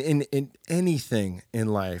sure. I mean, in anything in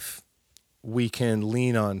life, we can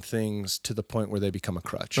lean on things to the point where they become a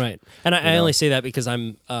crutch. Right. And I only say that because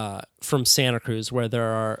I'm from Santa Cruz, where there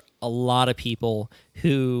are a lot of people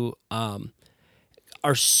who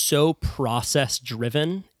are so process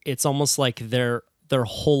driven. It's almost like their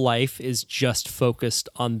whole life is just focused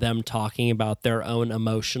on them talking about their own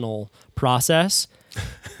emotional process.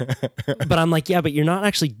 But I'm like, but you're not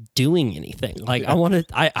actually doing anything. Like,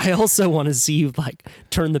 I also want to see you, like,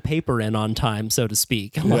 turn the paper in on time, so to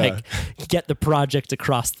speak, and like get the project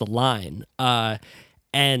across the line.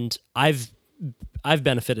 And I've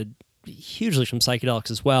benefited hugely from psychedelics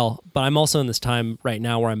as well, but I'm also in this time right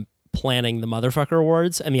now where I'm planning the Motherfucker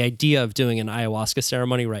Awards, and the idea of doing an ayahuasca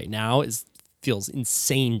ceremony right now feels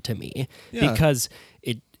insane to me because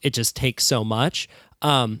it just takes so much.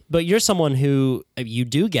 But you're someone who, you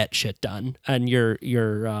do get shit done, and you're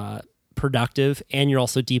productive, and you're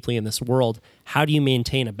also deeply in this world. How do you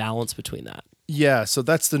maintain a balance between that? Yeah, so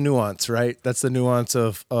that's the nuance, right? That's the nuance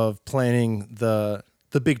of planning the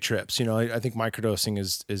big trips. I think microdosing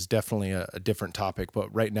is definitely a different topic.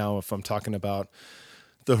 But right now, if I'm talking about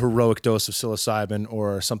the heroic dose of psilocybin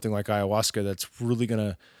or something like ayahuasca, that's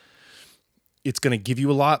really it's gonna give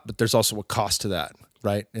you a lot, but there's also a cost to that.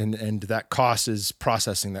 Right. And that cost is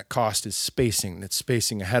processing. That cost is spacing. It's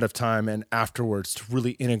spacing ahead of time and afterwards to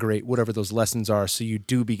really integrate whatever those lessons are. So you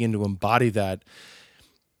do begin to embody that,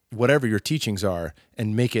 whatever your teachings are,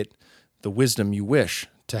 and make it the wisdom you wish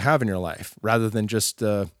to have in your life, rather than just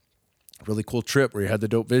a really cool trip where you had the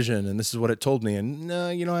dope vision and this is what it told me. And no,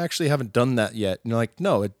 I actually haven't done that yet. And you're like,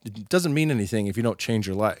 no, it doesn't mean anything if you don't change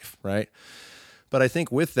your life. Right. But I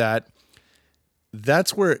think with that,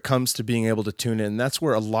 that's where it comes to being able to tune in. That's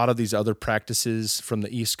where a lot of these other practices from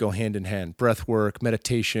the East go hand in hand. Breath work,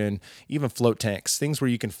 meditation, even float tanks, things where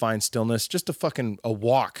you can find stillness, just a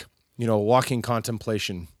walk, a walking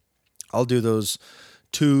contemplation. I'll do those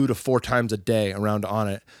 2 to 4 times a day around on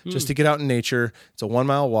it, just to get out in nature. It's a 1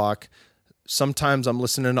 mile walk. Sometimes I'm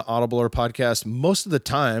listening to Audible or podcast. Most of the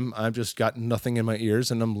time, I've just got nothing in my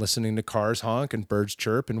ears and I'm listening to cars honk and birds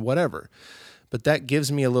chirp and whatever. but that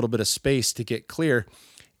gives me a little bit of space to get clear.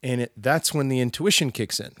 And that's when the intuition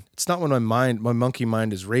kicks in. It's not when my monkey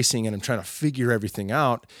mind is racing and I'm trying to figure everything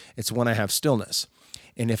out. It's when I have stillness.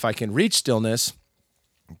 And if I can reach stillness,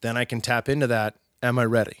 then I can tap into that. Am I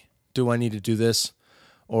ready? Do I need to do this?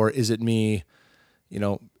 Or is it me,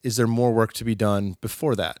 is there more work to be done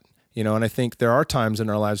before that? And I think there are times in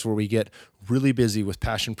our lives where we get really busy with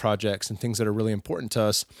passion projects and things that are really important to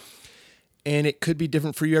us. And it could be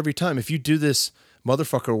different for you every time. If you do this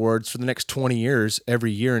motherfucker awards for the next 20 years,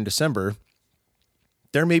 every year in December,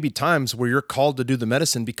 there may be times where you're called to do the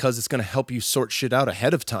medicine because it's going to help you sort shit out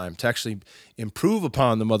ahead of time to actually improve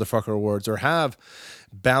upon the motherfucker awards or have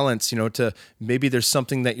balance, to maybe there's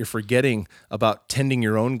something that you're forgetting about tending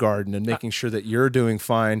your own garden and making sure that you're doing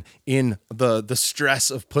fine in the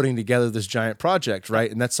stress of putting together this giant project,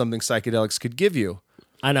 right? And that's something psychedelics could give you.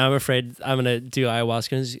 I know, I'm afraid I'm going to do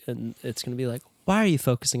ayahuasca and it's going to be like, why are you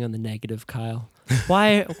focusing on the negative, Kyle?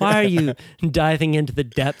 Why are you diving into the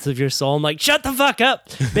depths of your soul? I'm like, shut the fuck up,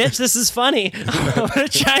 bitch. This is funny. I'm going to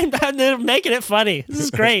try and making it funny. This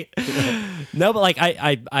is great. No, but like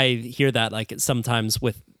I hear that like sometimes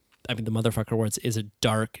the motherfucker words is a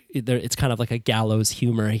dark, it's kind of like a gallows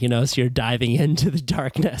humor, so you're diving into the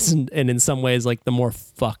darkness and in some ways like the more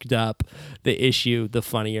fucked up the issue, the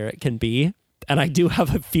funnier it can be. And I do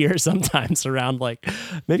have a fear sometimes around like,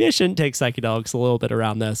 maybe I shouldn't take psychedelics a little bit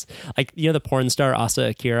around this. Like, the porn star Asa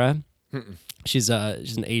Akira, she's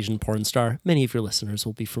an Asian porn star. Many of your listeners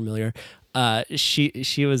will be familiar.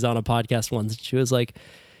 She was on a podcast once and she was like,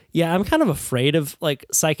 yeah, I'm kind of afraid of like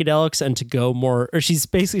psychedelics and to go more, or she's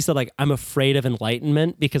basically said like, I'm afraid of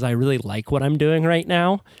enlightenment because I really like what I'm doing right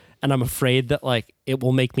now. And I'm afraid that like, it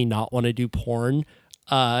will make me not want to do porn.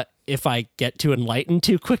 If I get too enlightened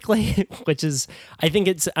too quickly, which is, I think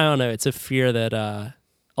it's a fear that a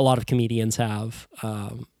lot of comedians have,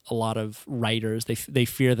 a lot of writers, they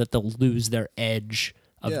fear that they'll lose their edge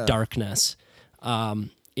of darkness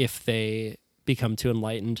if they become too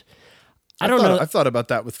enlightened. I don't know. I've thought about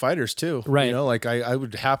that with fighters too. Right. Like I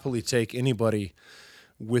would happily take anybody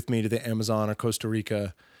with me to the Amazon or Costa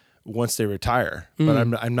Rica once they retire, but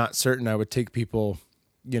I'm not certain I would take people,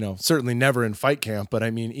 certainly never in fight camp, but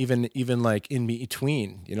I mean, even like in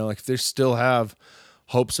between, like if they still have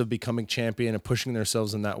hopes of becoming champion and pushing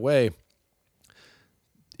themselves in that way,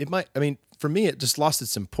 for me, it just lost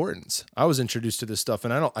its importance. I was introduced to this stuff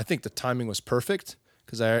and I think the timing was perfect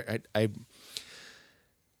because I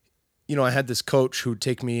had this coach who would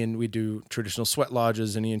take me and we do traditional sweat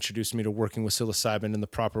lodges and he introduced me to working with psilocybin in the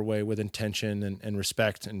proper way with intention and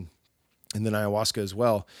respect and then ayahuasca as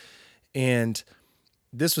well. And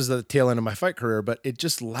this was the tail end of my fight career, but it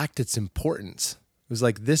just lacked its importance. It was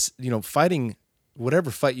like this, fighting,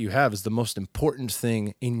 whatever fight you have is the most important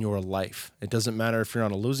thing in your life. It doesn't matter if you're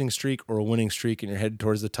on a losing streak or a winning streak and you're headed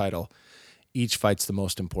towards the title. Each fight's the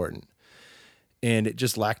most important. And it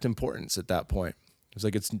just lacked importance at that point. It was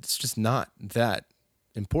like, it's just not that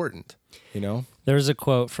important, There's a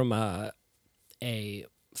quote from a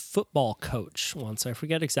football coach once. I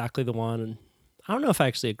forget exactly the one, and I don't know if I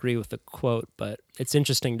actually agree with the quote, but it's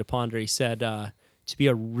interesting to ponder. He said, to be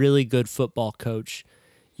a really good football coach,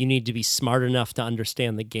 you need to be smart enough to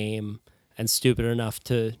understand the game and stupid enough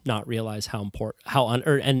to not realize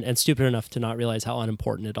and stupid enough to not realize how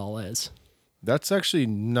unimportant it all is. That's actually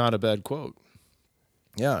not a bad quote.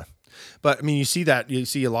 Yeah. But I mean, you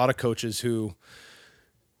see a lot of coaches who,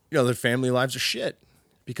 their family lives are shit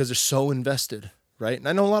because they're so invested. Right. And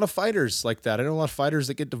I know a lot of fighters like that. I know a lot of fighters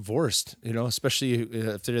that get divorced, especially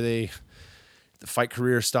if the fight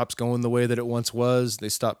career stops going the way that it once was. They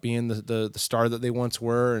stop being the star that they once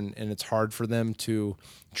were. And it's hard for them to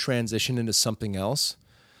transition into something else.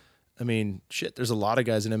 I mean, shit, there's a lot of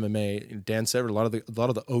guys in MMA, Dan Severn, a lot of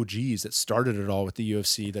the OGs that started it all with the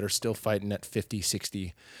UFC that are still fighting at 50,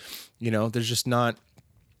 60. There's just not,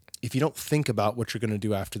 if you don't think about what you're going to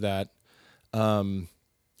do after that, and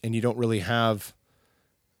you don't really have,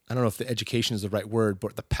 I don't know if the education is the right word,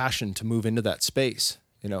 but the passion to move into that space,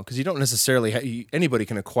 because you don't necessarily, anybody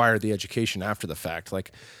can acquire the education after the fact.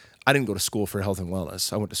 Like, I didn't go to school for health and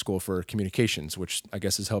wellness. I went to school for communications, which I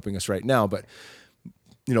guess is helping us right now. But,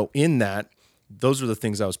 in that, those were the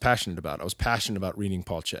things I was passionate about. I was passionate about reading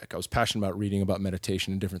Paul Chek. I was passionate about reading about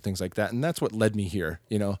meditation and different things like that. And that's what led me here,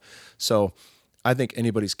 So I think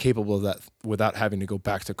anybody's capable of that without having to go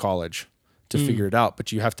back to college to figure it out.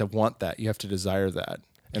 But you have to want that. You have to desire that.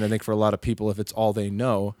 And I think for a lot of people, if it's all they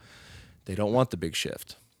know, they don't want the big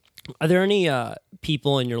shift. Are there any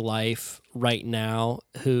people in your life right now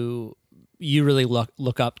who you really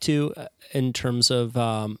look up to in terms of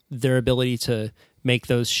their ability to make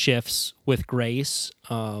those shifts with grace?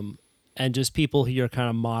 and just people who you're kind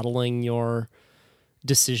of modeling your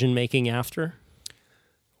decision making after?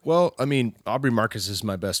 Well, I mean, Aubrey Marcus is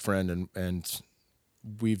my best friend, and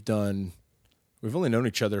we've only known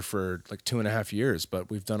each other for like 2.5 years, but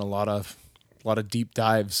we've done a lot of deep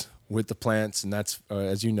dives with the plants, and that's,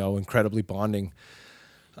 as you know, incredibly bonding.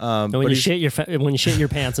 And when you shit your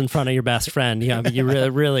pants in front of your best friend, yeah, I mean,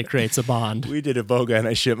 it really creates a bond. We did a boga, and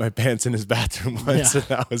I shit my pants in his bathroom once, and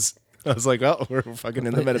I was like, oh, we're fucking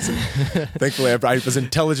in the medicine. Thankfully, I was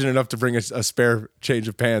intelligent enough to bring a spare change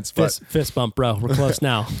of pants. But, fist bump, bro. We're close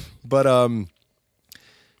now. But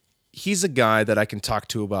he's a guy that I can talk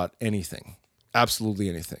to about anything, absolutely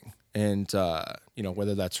anything. And,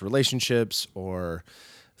 whether that's relationships or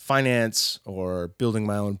finance or building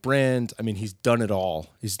my own brand. I mean, he's done it all.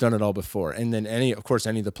 He's done it all before. And then any of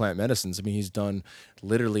the plant medicines. I mean, he's done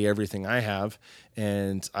literally everything I have,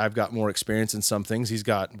 and I've got more experience in some things. He's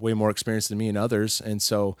got way more experience than me in others. And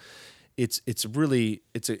so it's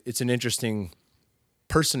an interesting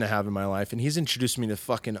person to have in my life. And he's introduced me to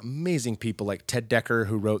fucking amazing people like Ted Decker,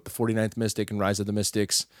 who wrote The 49th Mystic and Rise of the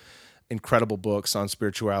Mystics, incredible books on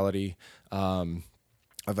spirituality.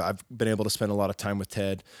 I've been able to spend a lot of time with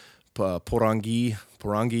Ted.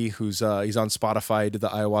 Porangi, who's he's on Spotify. He did the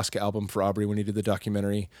ayahuasca album for Aubrey when he did the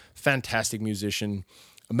documentary. Fantastic musician,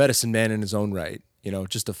 a medicine man in his own right.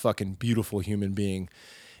 Just a fucking beautiful human being.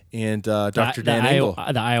 And Dr. Dan Engel.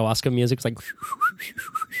 The ayahuasca music's like,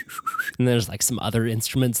 and there's like some other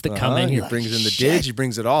instruments that come in. He brings in the dig. He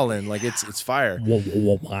brings it all in. Like it's fire.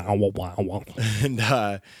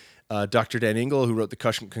 And Dr. Dan Engel, who wrote the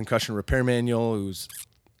Concussion Repair Manual, who's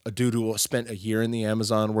a dude who spent a year in the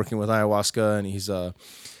Amazon working with ayahuasca, and he's a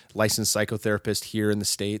licensed psychotherapist here in the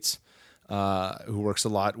States, who works a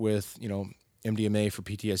lot with, MDMA for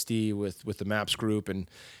PTSD with the MAPS group, and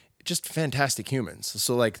just fantastic humans.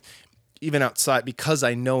 So like, even outside, because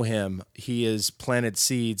I know him, he has planted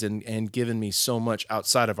seeds and given me so much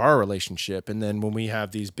outside of our relationship. And then when we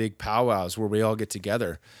have these big powwows where we all get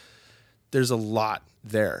together, there's a lot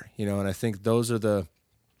there, and I think those are the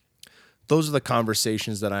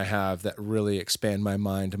conversations that I have that really expand my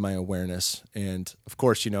mind and my awareness. And of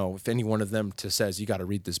course, if any one of them says, you got to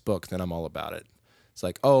read this book, then I'm all about it. It's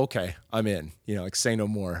like, oh, okay, I'm in, like say no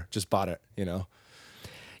more, just bought it,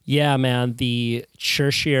 Yeah, man, the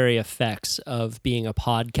tertiary effects of being a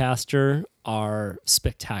podcaster are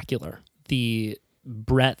spectacular. The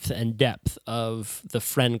breadth and depth of the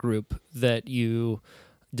friend group that you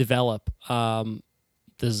develop,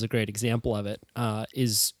 this is a great example of it,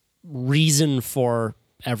 is reason for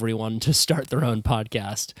everyone to start their own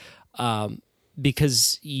podcast,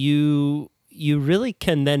 because you really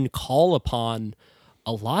can then call upon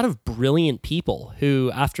a lot of brilliant people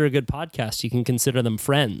who, after a good podcast, you can consider them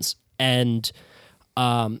friends, and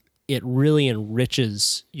it really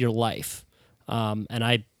enriches your life. And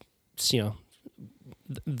I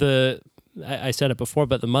said it before,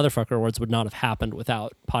 but the Motherfucker Awards would not have happened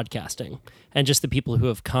without podcasting, and just the people who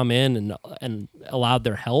have come in and allowed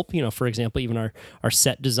their help. For example, even our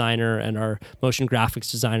set designer and our motion graphics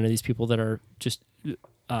designer, these people that are just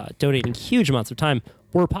donating huge amounts of time,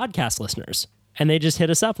 were podcast listeners, and they just hit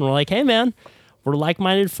us up and we're like, hey man, we're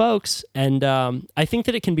like-minded folks. And I think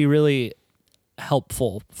that it can be really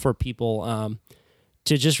helpful for people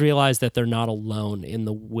to just realize that they're not alone in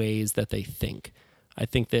the ways that they think. I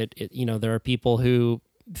think that there are people who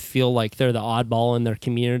feel like they're the oddball in their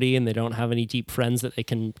community and they don't have any deep friends that they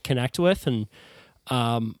can connect with. And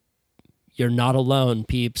you're not alone,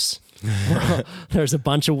 peeps. There's a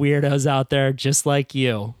bunch of weirdos out there just like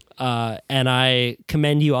you. And I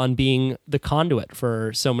commend you on being the conduit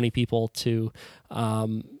for so many people to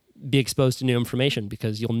be exposed to new information,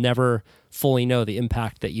 because you'll never fully know the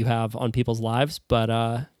impact that you have on people's lives, but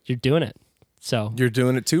you're doing it. So you're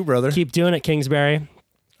doing it too, brother. Keep doing it, Kingsbury.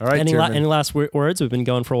 All right. Any last words? We've been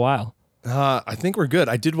going for a while. I think we're good.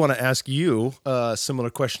 I did want to ask you a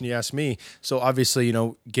similar question you asked me. So obviously,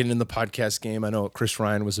 getting in the podcast game, I know Chris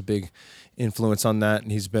Ryan was a big influence on that,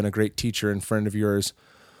 and he's been a great teacher and friend of yours.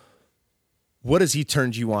 What has he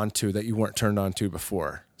turned you on to that you weren't turned on to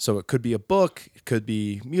before? So it could be a book, it could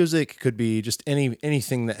be music, it could be just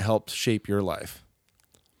anything that helped shape your life.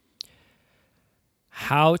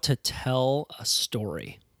 How to tell a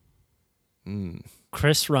story.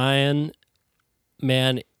 Chris Ryan,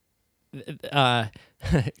 man,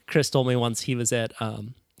 Chris told me once he was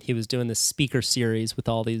doing this speaker series with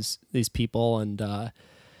all these people, and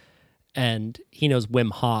he knows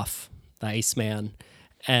Wim Hof, the Iceman,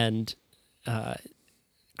 and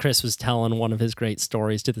Chris was telling one of his great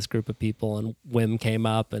stories to this group of people, and Wim came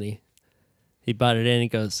up and he butted in. He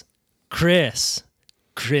goes, Chris,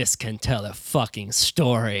 Chris can tell a fucking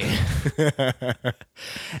story.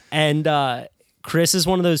 And Chris is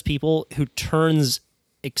one of those people who turns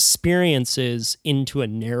experiences into a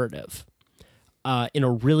narrative in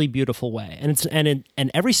a really beautiful way.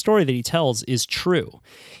 And every story that he tells is true.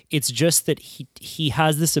 It's just that he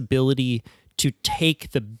has this ability to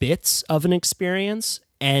take the bits of an experience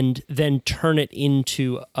and then turn it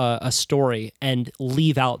into a story and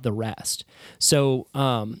leave out the rest. So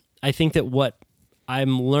I think that what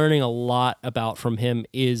I'm learning a lot about from him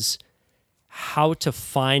is how to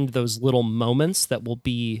find those little moments that will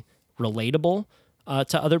be relatable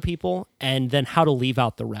to other people, and then how to leave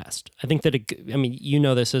out the rest. I think that, you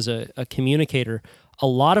know this as a communicator, a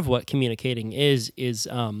lot of what communicating is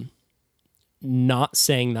not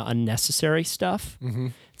saying the unnecessary stuff. Mm-hmm.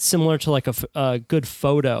 Similar to like a good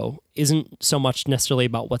photo isn't so much necessarily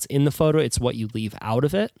about what's in the photo, it's what you leave out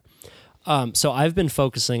of it. So I've been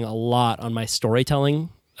focusing a lot on my storytelling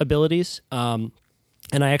abilities. And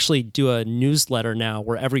I actually do a newsletter now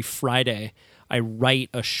where every Friday I write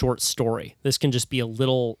a short story. This can just be a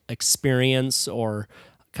little experience or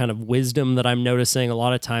kind of wisdom that I'm noticing. A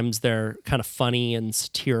lot of times they're kind of funny and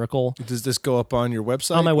satirical. Does this go up on your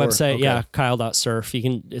website? On my website, okay. Yeah, kyle.surf.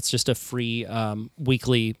 It's just a free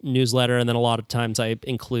weekly newsletter, and then a lot of times I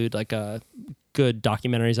include like good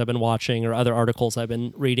documentaries I've been watching or other articles I've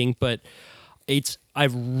been reading. But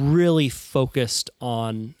I've really focused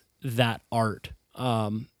on that art,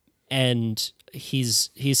 and he's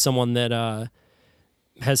someone that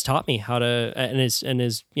has taught me how to and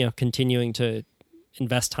is continuing to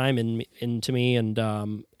invest time into me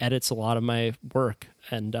and edits a lot of my work,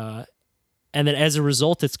 and then as a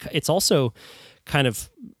result it's also kind of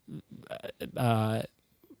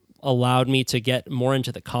allowed me to get more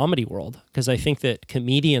into the comedy world, because I think that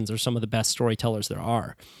comedians are some of the best storytellers there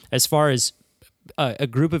are. As far as a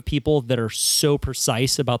group of people that are so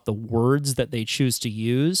precise about the words that they choose to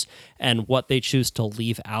use and what they choose to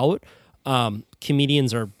leave out,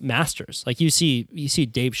 comedians are masters. Like you see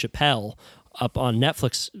Dave Chappelle up on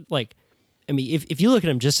Netflix. Like, I mean, if you look at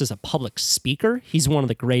him just as a public speaker, he's one of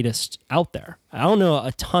the greatest out there. I don't know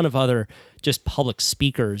a ton of other just public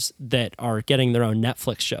speakers that are getting their own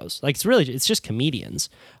Netflix shows. Like it's just comedians.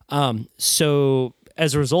 So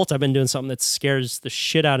as a result, I've been doing something that scares the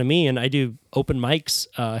shit out of me, and I do open mics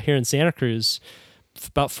here in Santa Cruz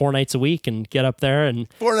about 4 nights a week, and get up there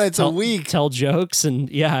and 4 nights a week tell jokes, and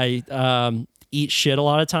I eat shit a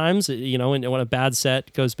lot of times. And when a bad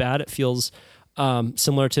set goes bad, it feels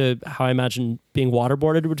similar to how I imagine being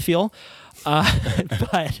waterboarded would feel.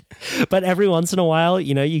 But every once in a while,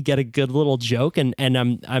 you get a good little joke, and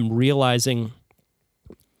I'm realizing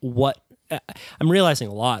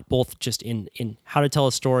a lot, both just in how to tell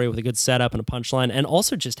a story with a good setup and a punchline, and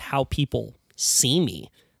also just how people see me.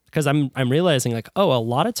 Because I'm realizing like, a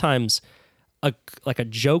lot of times a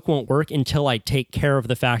joke won't work until I take care of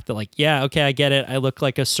the fact that, like, yeah, okay, I get it. I look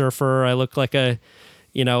like a surfer. I look like a,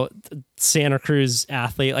 Santa Cruz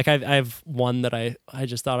athlete. Like I've one that I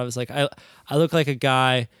just thought I was like, I look like a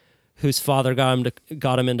guy whose father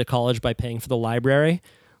got him into college by paying for the library.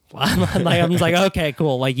 I'm like, okay,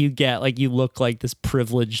 cool. Like you look like this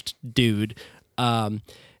privileged dude. I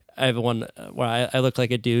have one where I look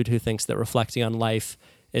like a dude who thinks that reflecting on life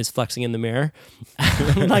is flexing in the mirror.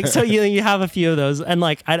 Like, so you have a few of those, and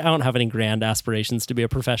like, I don't have any grand aspirations to be a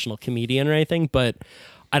professional comedian or anything, but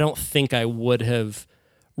I don't think I would have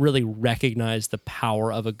really recognized the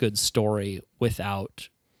power of a good story without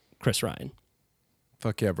Chris Ryan.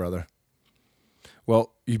 Fuck yeah, brother.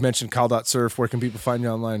 Well, you mentioned Kyle.surf. Where can people find you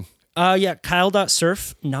online? Yeah,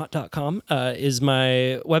 Kyle.surf, not.com, is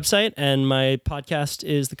my website, and my podcast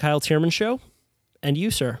is The Kyle Tierman Show. And you,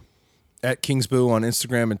 sir? At Kingsboo on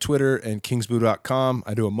Instagram and Twitter, and kingsboo.com.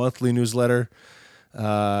 I do a monthly newsletter.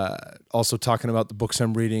 Also talking about the books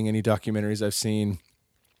I'm reading, any documentaries I've seen.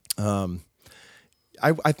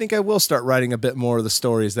 I think I will start writing a bit more of the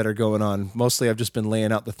stories that are going on. Mostly I've just been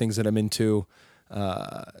laying out the things that I'm into.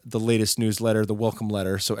 The latest newsletter, the welcome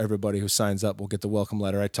letter. So everybody who signs up will get the welcome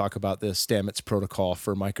letter. I talk about the Stamets protocol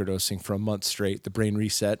for microdosing for a month straight, the brain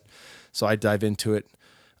reset. So I dive into it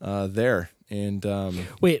there. And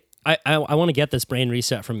wait, I want to get this brain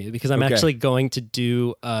reset from you, because I'm actually going to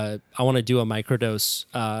do, I want to do a microdose.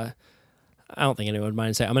 I don't think anyone would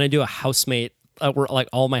mind saying, I'm going to do a housemate. We're like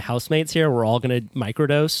all my housemates here. We're all going to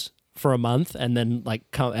microdose for a month, and then like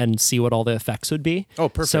come and see what all the effects would be. Oh,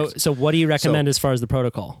 perfect. So what do you recommend as far as the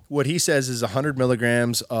protocol? What he says is 100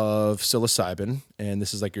 milligrams of psilocybin, and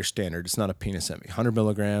this is like your standard. It's not a penis envy. 100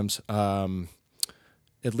 milligrams,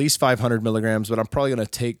 at least 500 milligrams, but I'm probably going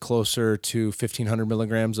to take closer to 1,500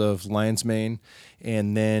 milligrams of lion's mane,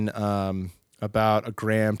 and then about 1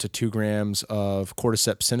 gram to 2 grams of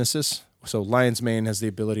cordyceps sinensis. So lion's mane has the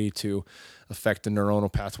ability to affect the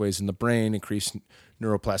neuronal pathways in the brain, increase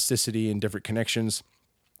neuroplasticity and different connections.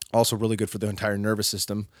 Also really good for the entire nervous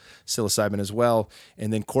system, psilocybin as well.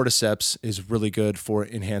 And then cordyceps is really good for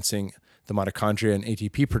enhancing the mitochondria and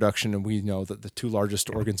ATP production. And we know that the 2 largest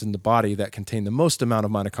organs in the body that contain the most amount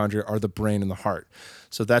of mitochondria are the brain and the heart.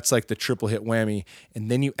 So that's like the triple hit whammy.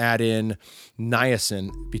 And then you add in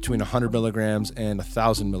niacin between 100 milligrams and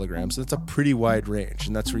 1,000 milligrams. That's a pretty wide range,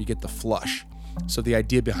 and that's where you get the flush. So the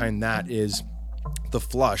idea behind that is the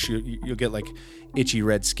flush, you'll get like itchy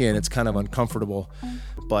red skin. It's kind of uncomfortable,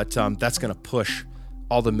 but that's going to push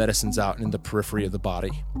all the medicines out in the periphery of the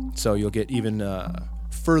body. So you'll get even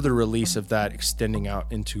further release of that extending out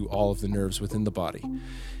into all of the nerves within the body.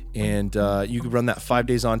 And you can run that 5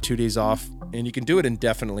 days on, 2 days off, and you can do it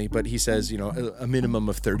indefinitely, but he says, a minimum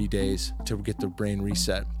of 30 days to get the brain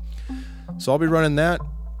reset. So I'll be running that,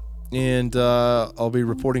 and I'll be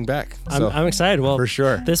reporting back. So, I'm excited. Well, for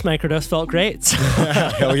sure. This microdose felt great.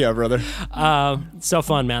 Hell yeah, brother. So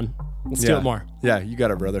fun, man. Let's do it more. Yeah, you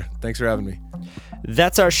got it, brother. Thanks for having me.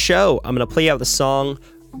 That's our show. I'm going to play out the song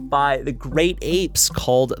by the Great Apes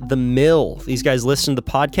called The Mill. These guys listened to the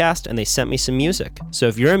podcast and they sent me some music. So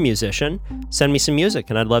if you're a musician, send me some music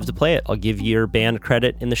and I'd love to play it. I'll give you your band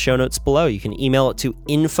credit in the show notes below. You can email it to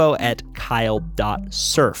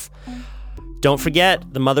info@kyle.surf. Don't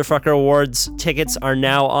forget, the Motherfucker Awards tickets are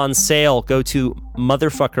now on sale. Go to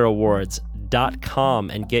motherfuckerawards.com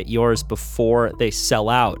and get yours before they sell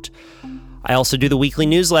out. I also do the weekly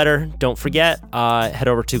newsletter. Don't forget, head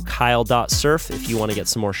over to kyle.surf if you want to get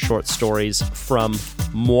some more short stories from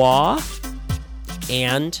moi.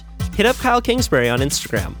 And hit up Kyle Kingsbury on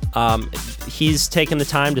Instagram. He's taken the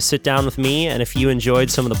time to sit down with me, and if you enjoyed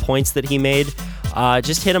some of the points that he made,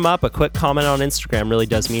 just hit him up. A quick comment on Instagram really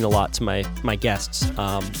does mean a lot to my guests,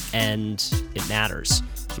 and it matters.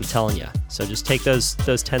 I'm telling you. So just take those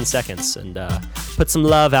 10 seconds and put some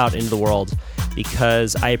love out into the world,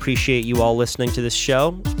 because I appreciate you all listening to this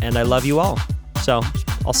show, and I love you all. So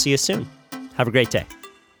I'll see you soon. Have a great day.